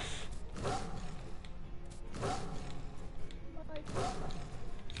wolf.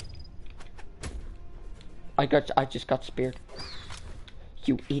 I just got speared.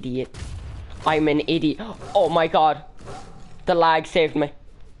 You idiot. I'm an idiot. Oh my god. The lag saved me.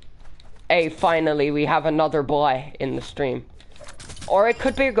 Hey, finally we have another boy in the stream. Or it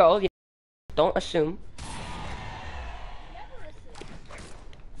could be a girl. Don't assume.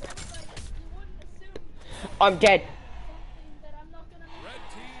 I'm dead.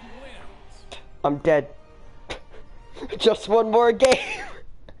 I'm dead. Just one more game.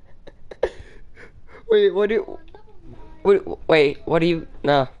 Wait, what do you... Wait, what do you...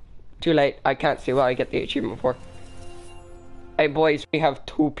 Nah, too late. I can't see what I get the achievement for. Hey boys, we have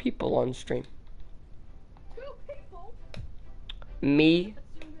 2 people on stream. 2 people? Me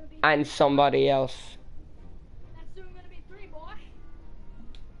and somebody else. That's soon gonna be 3, boy.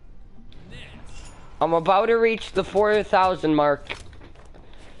 I'm about to reach the 4,000 mark.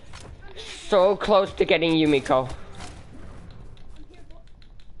 So close to getting Yumiko.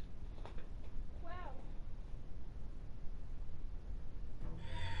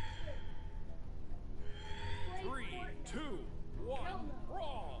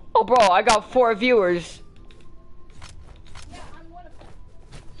 Oh, bro, I got 4 viewers. Yeah, I'm one of them.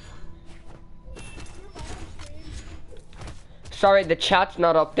 Sorry, the chat's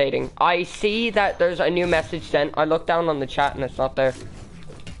not updating. I see that there's a new message sent. I look down on the chat and it's not there.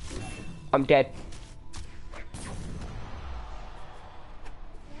 I'm dead.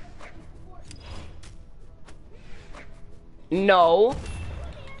 No.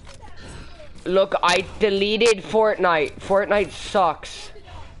 Look, I deleted Fortnite. Fortnite sucks.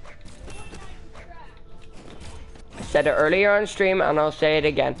 I said it earlier on stream and I'll say it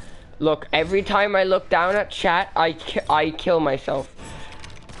again. Look, every time I look down at chat, I kill myself.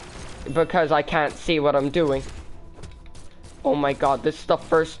 Because I can't see what I'm doing. Oh my god, this is the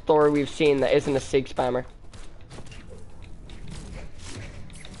first story we've seen that isn't a sig spammer.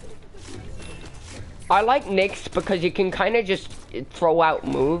 I like Nyx because you can kind of just throw out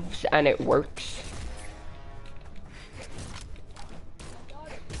moves and it works.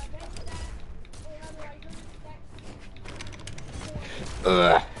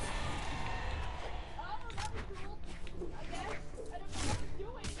 Ugh.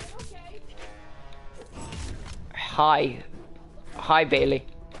 Hi. Hi, Bailey.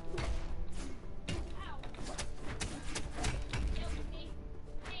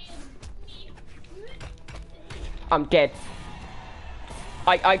 I'm dead.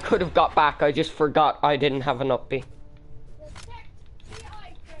 I could have got back. I just forgot I didn't have an up B.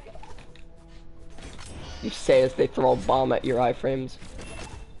 You say as they throw a bomb at your iframes.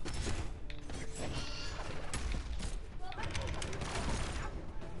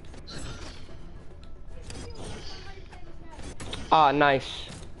 Ah, nice.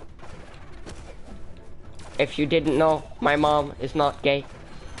 If you didn't know, my mom is not gay.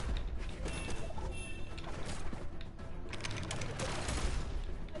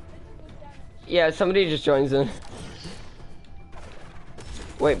 Yeah, somebody just joins in.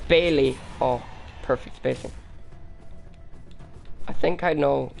 Wait, Bailey. Oh, perfect spacing. I think I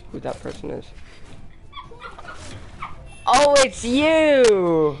know who that person is. Oh, it's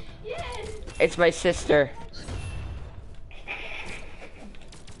you! Yes. It's my sister.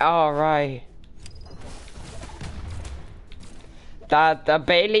 Alright. The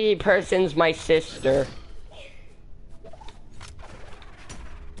Bailey person's my sister.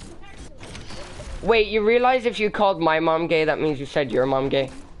 Wait, you realize if you called my mom gay, that means you said your mom gay?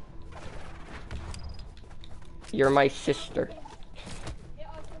 You're my sister. It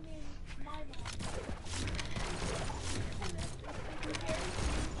also means my mom.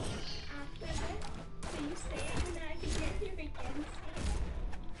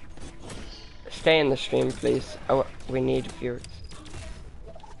 Stay in the stream, please. Oh, we need viewers.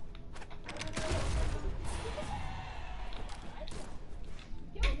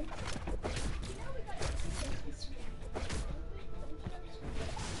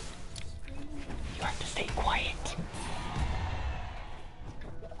 You have to stay quiet.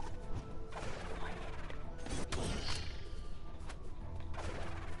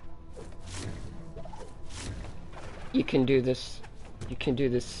 You can do this. You can do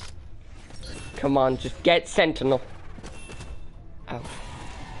this. Come on, just get Sentinel. Out.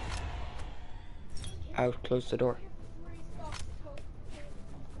 Out, close the door.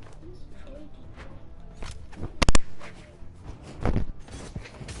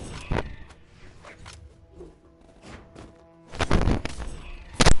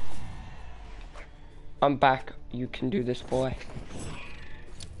 I'm back. You can do this, boy.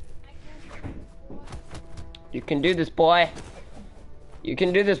 You can do this, boy. You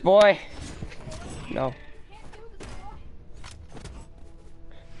can do this, boy. No.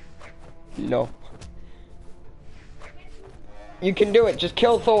 No. You can do it. Just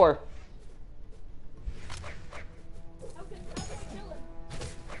kill Thor.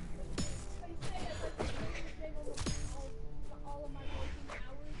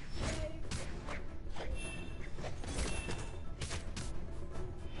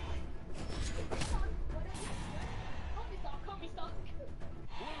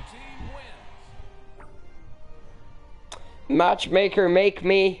 Matchmaker, make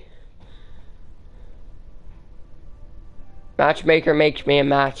me. Matchmaker makes me a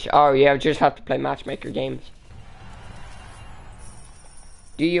match. Oh yeah, I just have to play matchmaker games.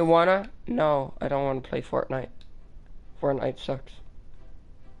 Do you wanna? No, I don't want to play Fortnite. Fortnite sucks.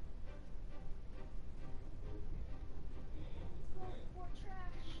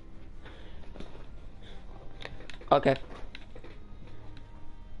 Okay.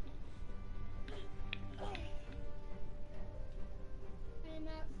 I'm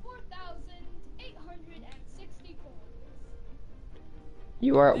at 4,860 coins.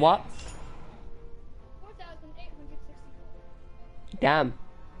 You are at what? 4,860 coins. Damn.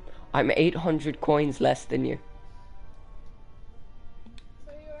 I'm 800 coins less than you.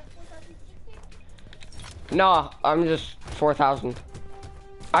 So you're at 4,060? No, I'm just 4,000.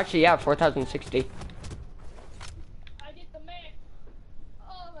 Actually, yeah, 4,060. I did the math.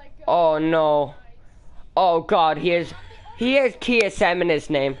 Oh my god. Oh no. Oh god, he has TSM in his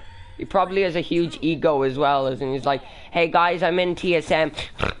name. He probably has a huge ego as well, and he's like, hey guys, I'm in TSM. I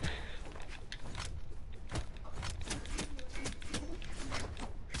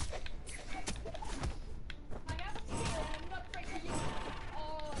have a skill and I'm not breaking you.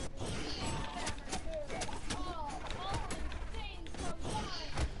 Oh, all things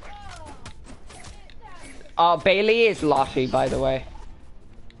combined. Bailey is Lottie, by the way.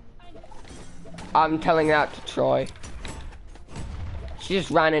 I'm telling that to Troy. She just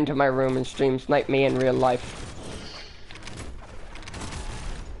ran into my room and stream sniped me in real life.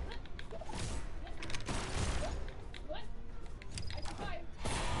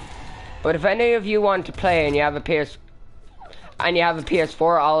 But if any of you want to play and you have a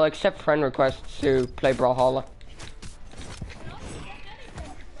PS4, I'll accept friend requests to play Brawlhalla.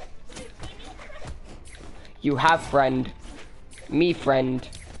 You have friend. Me friend.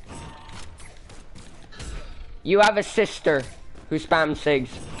 You have a sister who spams SIGs.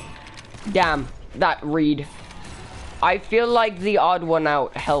 Damn, that read. I feel like the odd one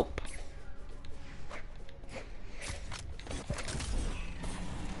out. Help.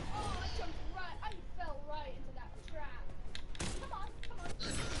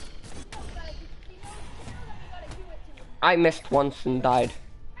 I missed once and died.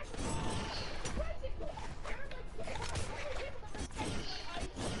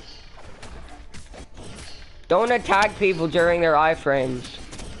 Don't attack people during their iframes.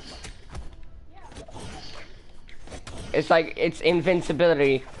 It's like, it's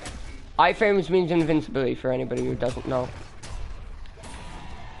invincibility. Iframes means invincibility for anybody who doesn't know.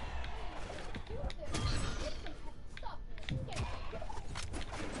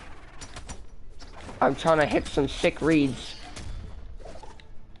 I'm trying to hit some sick reads.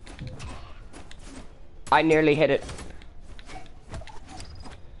 I nearly hit it.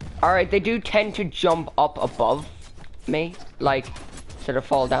 Alright, they do tend to jump up above me, like, instead of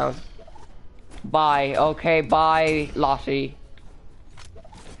fall down. Bye, okay, bye, Lottie.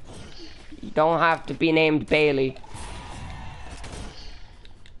 You don't have to be named Bailey.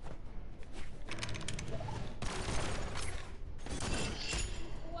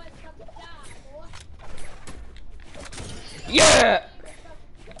 Yeah!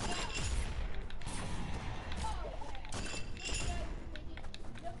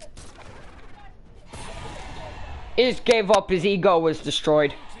 He just gave up, his ego was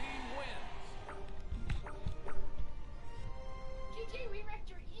destroyed. GG, we wrecked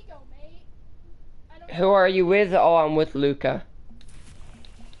your ego, mate. Who are you with? Oh, I'm with Luca.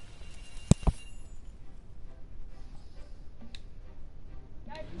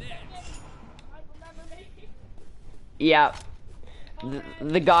 Yeah.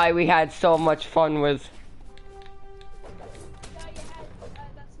 The guy we had so much fun with.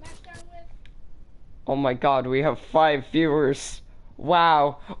 Oh my god, we have 5 viewers.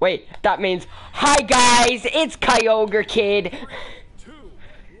 Wow. Wait, that means, hi guys, it's Kyogre Kid. 3,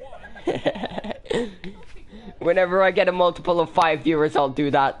 2, 1. Whenever I get a multiple of 5 viewers, I'll do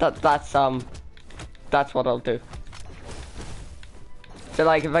that. That's what I'll do. So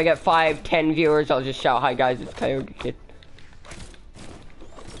like, if I get 5, 10 viewers, I'll just shout, hi guys, it's Kyogre Kid.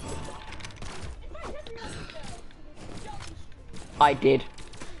 I did.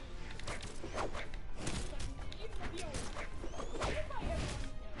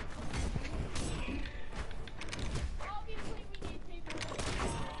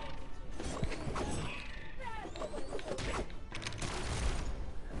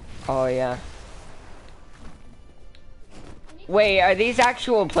 Oh yeah. Wait, are these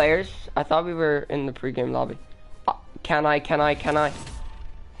actual players? I thought we were in the pregame lobby. Can I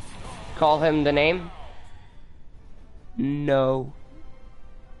call him the name? No.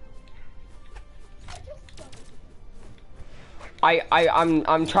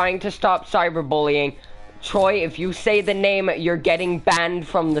 I'm trying to stop cyberbullying. Troy, if you say the name, you're getting banned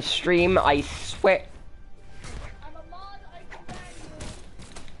from the stream, I swear. I'm a mod, I can ban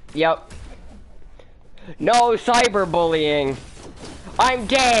you. Yep. No cyberbullying. I'm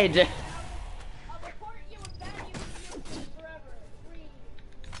dead. I'll report you and ban you from YouTube forever.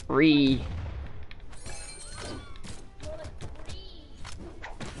 Re. You're like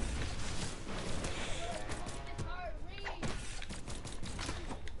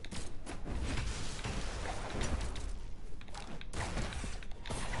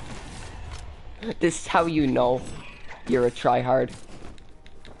It's hard, This is how you know you're a tryhard.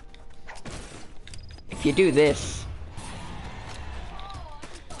 If you do this,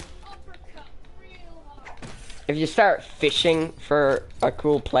 if you start fishing for a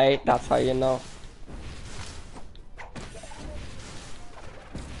cool play, that's how you know.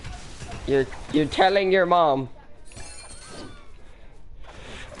 You're telling your mom.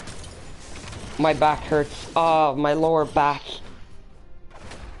 My back hurts. Oh, my lower back.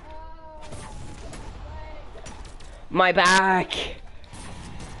 My back.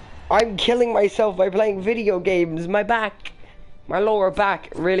 I'm killing myself by playing video games. My back. My lower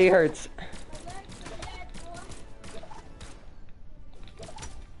back really hurts.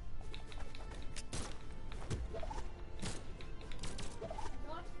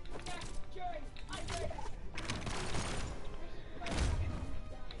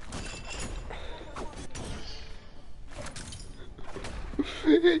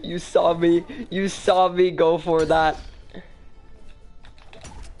 You saw me. You saw me go for that.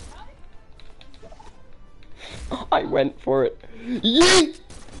 I went for it. Yeet!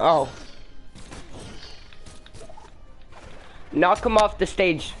 Oh. Knock him off the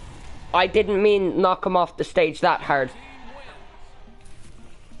stage. I didn't mean knock him off the stage that hard.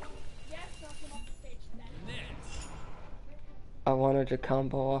 I wanted to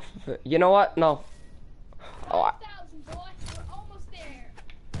combo off of it. You know what? No. Oh, 5,000, boy. We're almost there.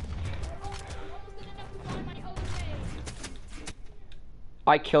 We're almost in enough to buy my own main.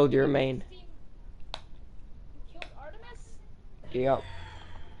 I killed your main. You killed Artemis? Yep.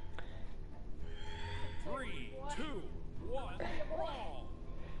 3, 2, 1, brawl.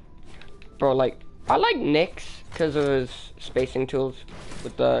 Bro, like, I like Nyx because of his spacing tools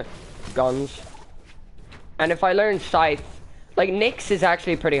with the guns. And if I learn Scythe, like, Nyx is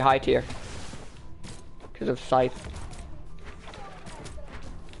actually pretty high tier because of Scythe.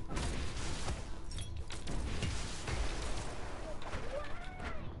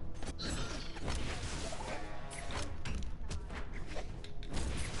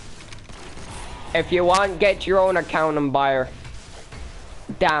 If you want, get your own account and buy her.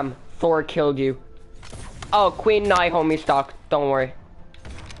 Damn, Thor killed you. Oh, Queen Nai homie stock. Don't worry.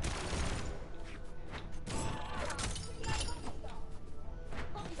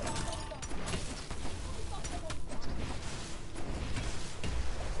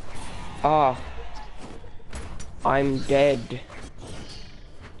 Oh. I'm dead.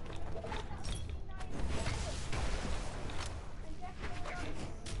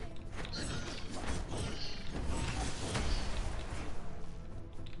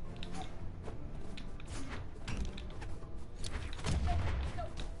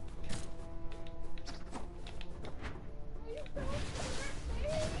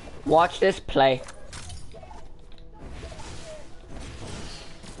 Watch this play.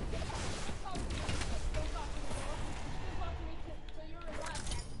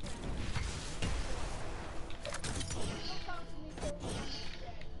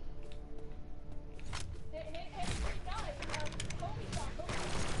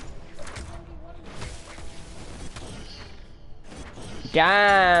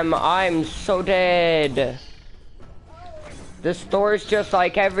 Damn, I'm so dead. This Thor is just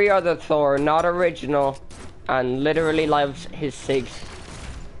like every other Thor, not original, and literally loves his SIGs.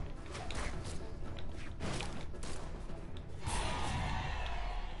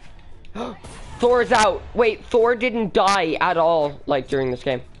 Thor's out. Wait, Thor didn't die at all, like, during this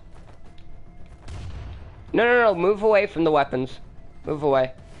game. No, move away from the weapons. Move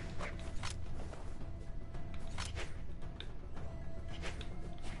away.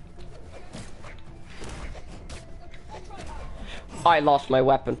 I lost my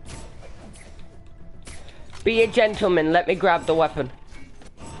weapon. Be a gentleman, let me grab the weapon.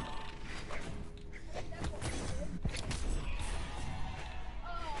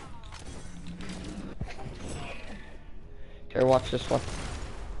 Here, watch this one.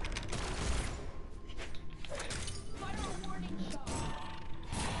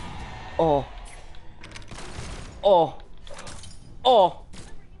 Oh. Oh. Oh.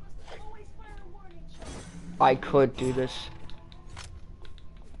 I could do this.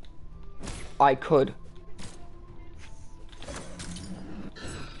 I could.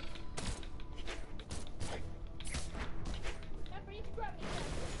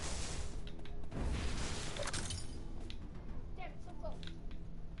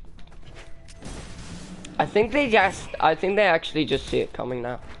 I think they actually just see it coming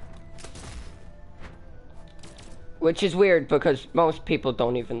now. Which is weird because most people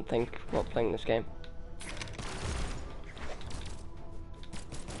don't even think while playing this game.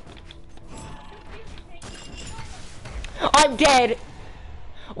 I'm dead!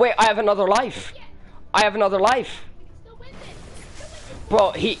 Wait, I have another life. I have another life.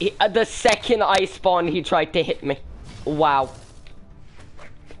 Bro, he the second I spawned, he tried to hit me. Wow.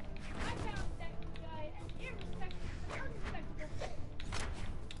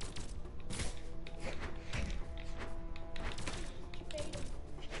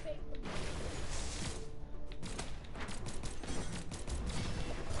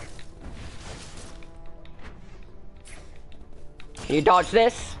 Can you dodge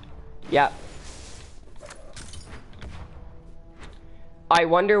this? Yeah. I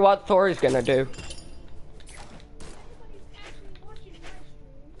wonder what Thor is gonna do.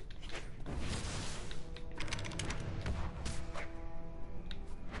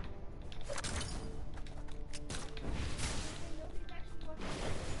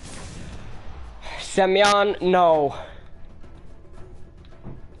 Semyon, no.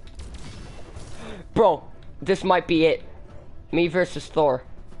 Bro, this might be it. Me versus Thor.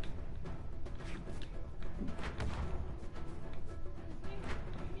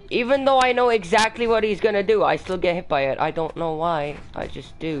 Even though I know exactly what he's gonna do, I still get hit by it. I don't know why. I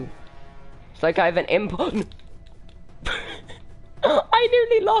just do. It's like I have an input. I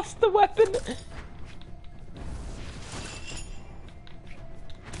nearly lost the weapon.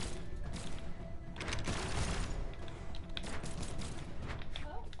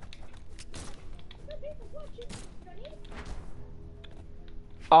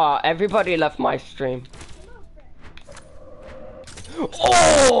 Everybody left my stream.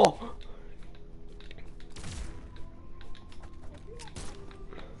 Oh!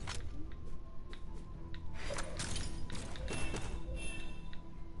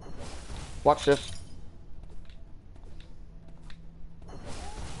 Watch this.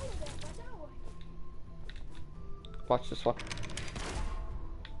 Watch this one.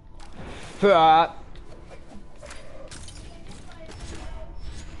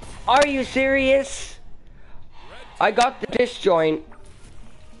 Are you serious? I got the disjoint.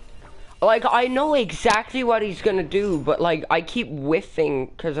 Like, I know exactly what he's gonna do, but like, I keep whiffing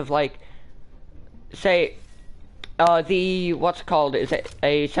because of like, say, what's it called is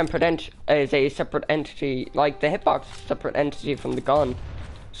a separate entity, like the hitbox is a separate entity from the gun.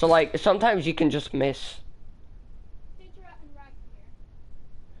 So like, sometimes you can just miss.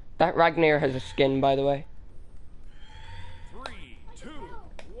 That Ragnar has a skin, by the way. 3, 2,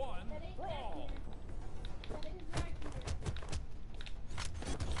 1, brawl.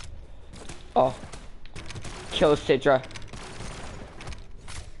 Oh. Kill Sidra.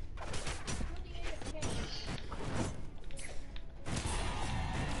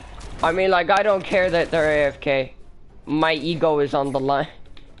 I mean, like, I don't care that they're AFK. My ego is on the line.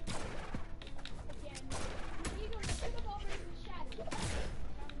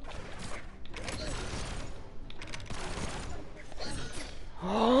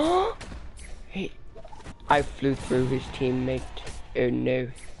 Hey, I flew through his teammate. Oh no.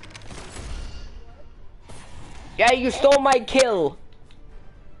 Yeah, you stole my kill.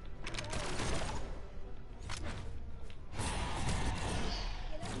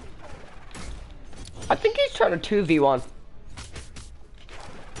 I think he's trying to 2v1.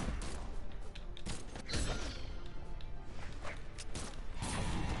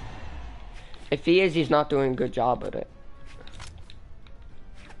 If he is, he's not doing a good job at it.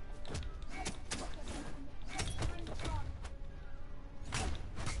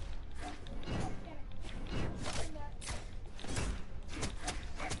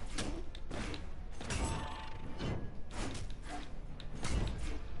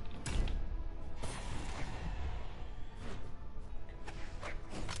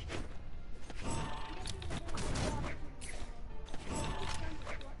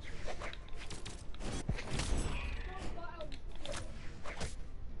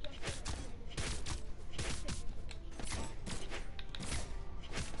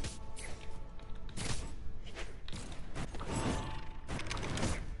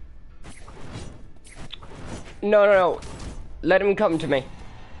 No. Let him come to me.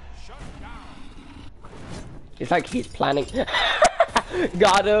 It's like he's planning.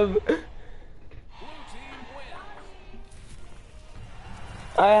 Got him.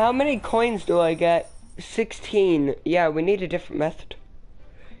 How many coins do I get? 16. Yeah, we need a different method.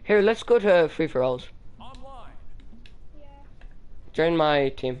 Here, let's go to free-for-alls. Join my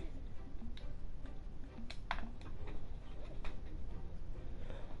team.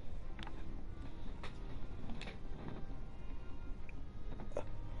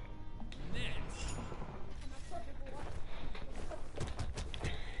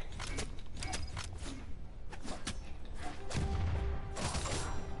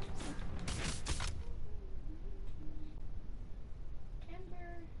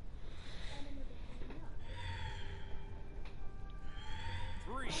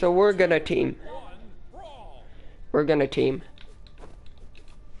 So we're gonna team. We're gonna team.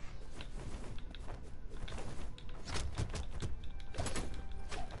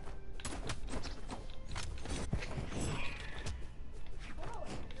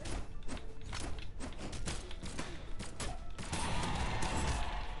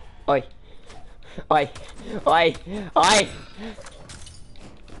 Oi. Oi. Oi. Oi.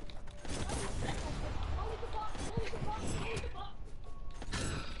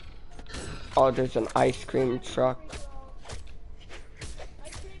 Oh, there's an ice cream truck.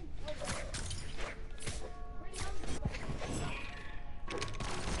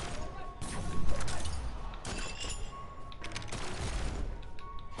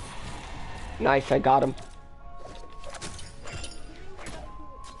 Nice, I got him.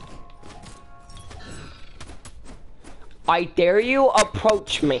 I dare you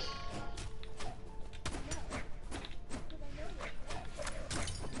approach me.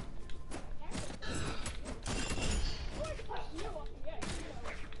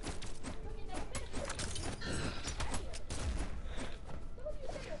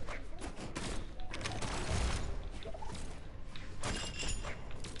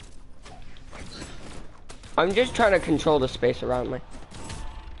 I'm just trying to control the space around me.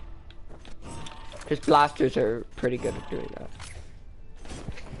 His blasters are pretty good at doing that.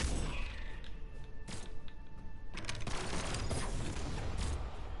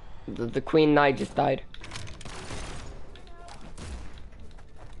 The Queen Knight just died.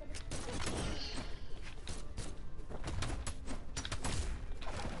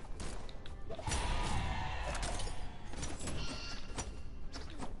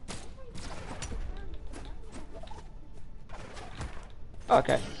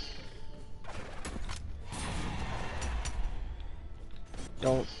 Okay.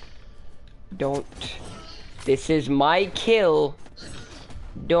 Don't. This is my kill.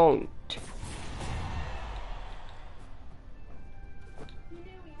 Don't.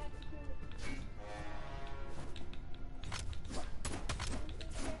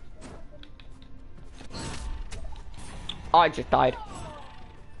 Oh, I just died.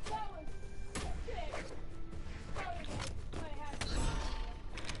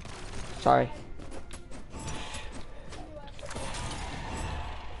 Sorry.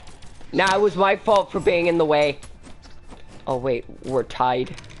 Nah, it was my fault for being in the way. Oh wait, we're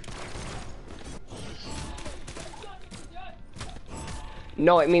tied.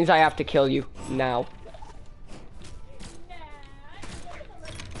 No, it means I have to kill you now.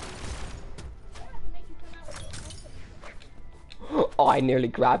 Oh, I nearly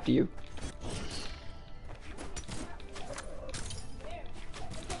grabbed you.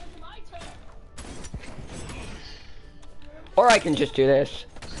 Or I can just do this.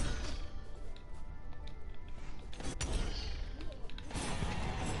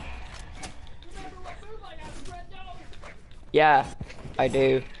 Yeah, I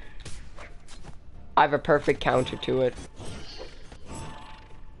do. I have a perfect counter to it.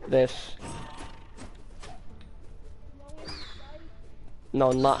 This.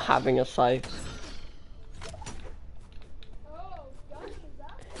 No, not having a sight.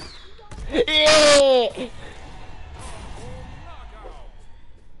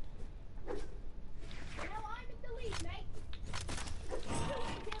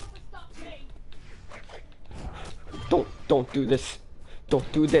 Don't do this.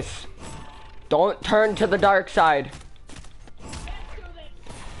 Don't do this. Don't turn to the dark side.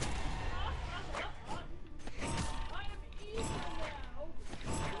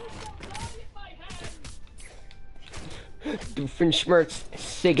 Doofenshmirtz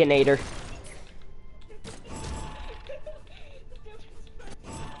Siginator. 5,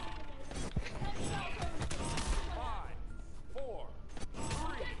 4, 3.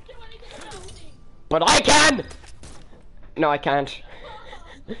 But I can! No, I can't.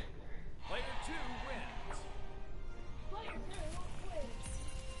 Player 2 wins. Player 2 wins.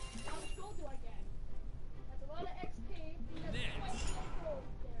 How much gold do I get? That's a lot of XP. That's quite a lot of gold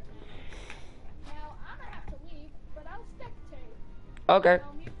there. Now, I'm gonna have to leave, but I'll spectate. Okay.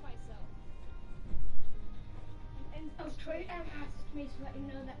 I'll mute myself. And Troy asked me to let you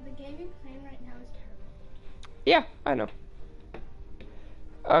know that the game you're playing right now is terrible. Yeah, I know.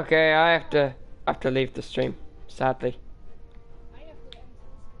 Okay, I have to leave the stream, sadly. I have to end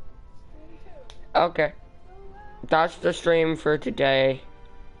stream too. Okay. That's the stream for today.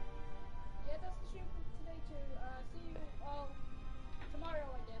 Yeah, that's the stream for today too. See you all tomorrow,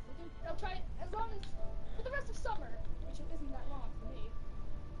 I guess. I'll try it as long as for the rest of summer, which isn't that long for me.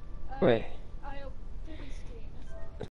 Wait.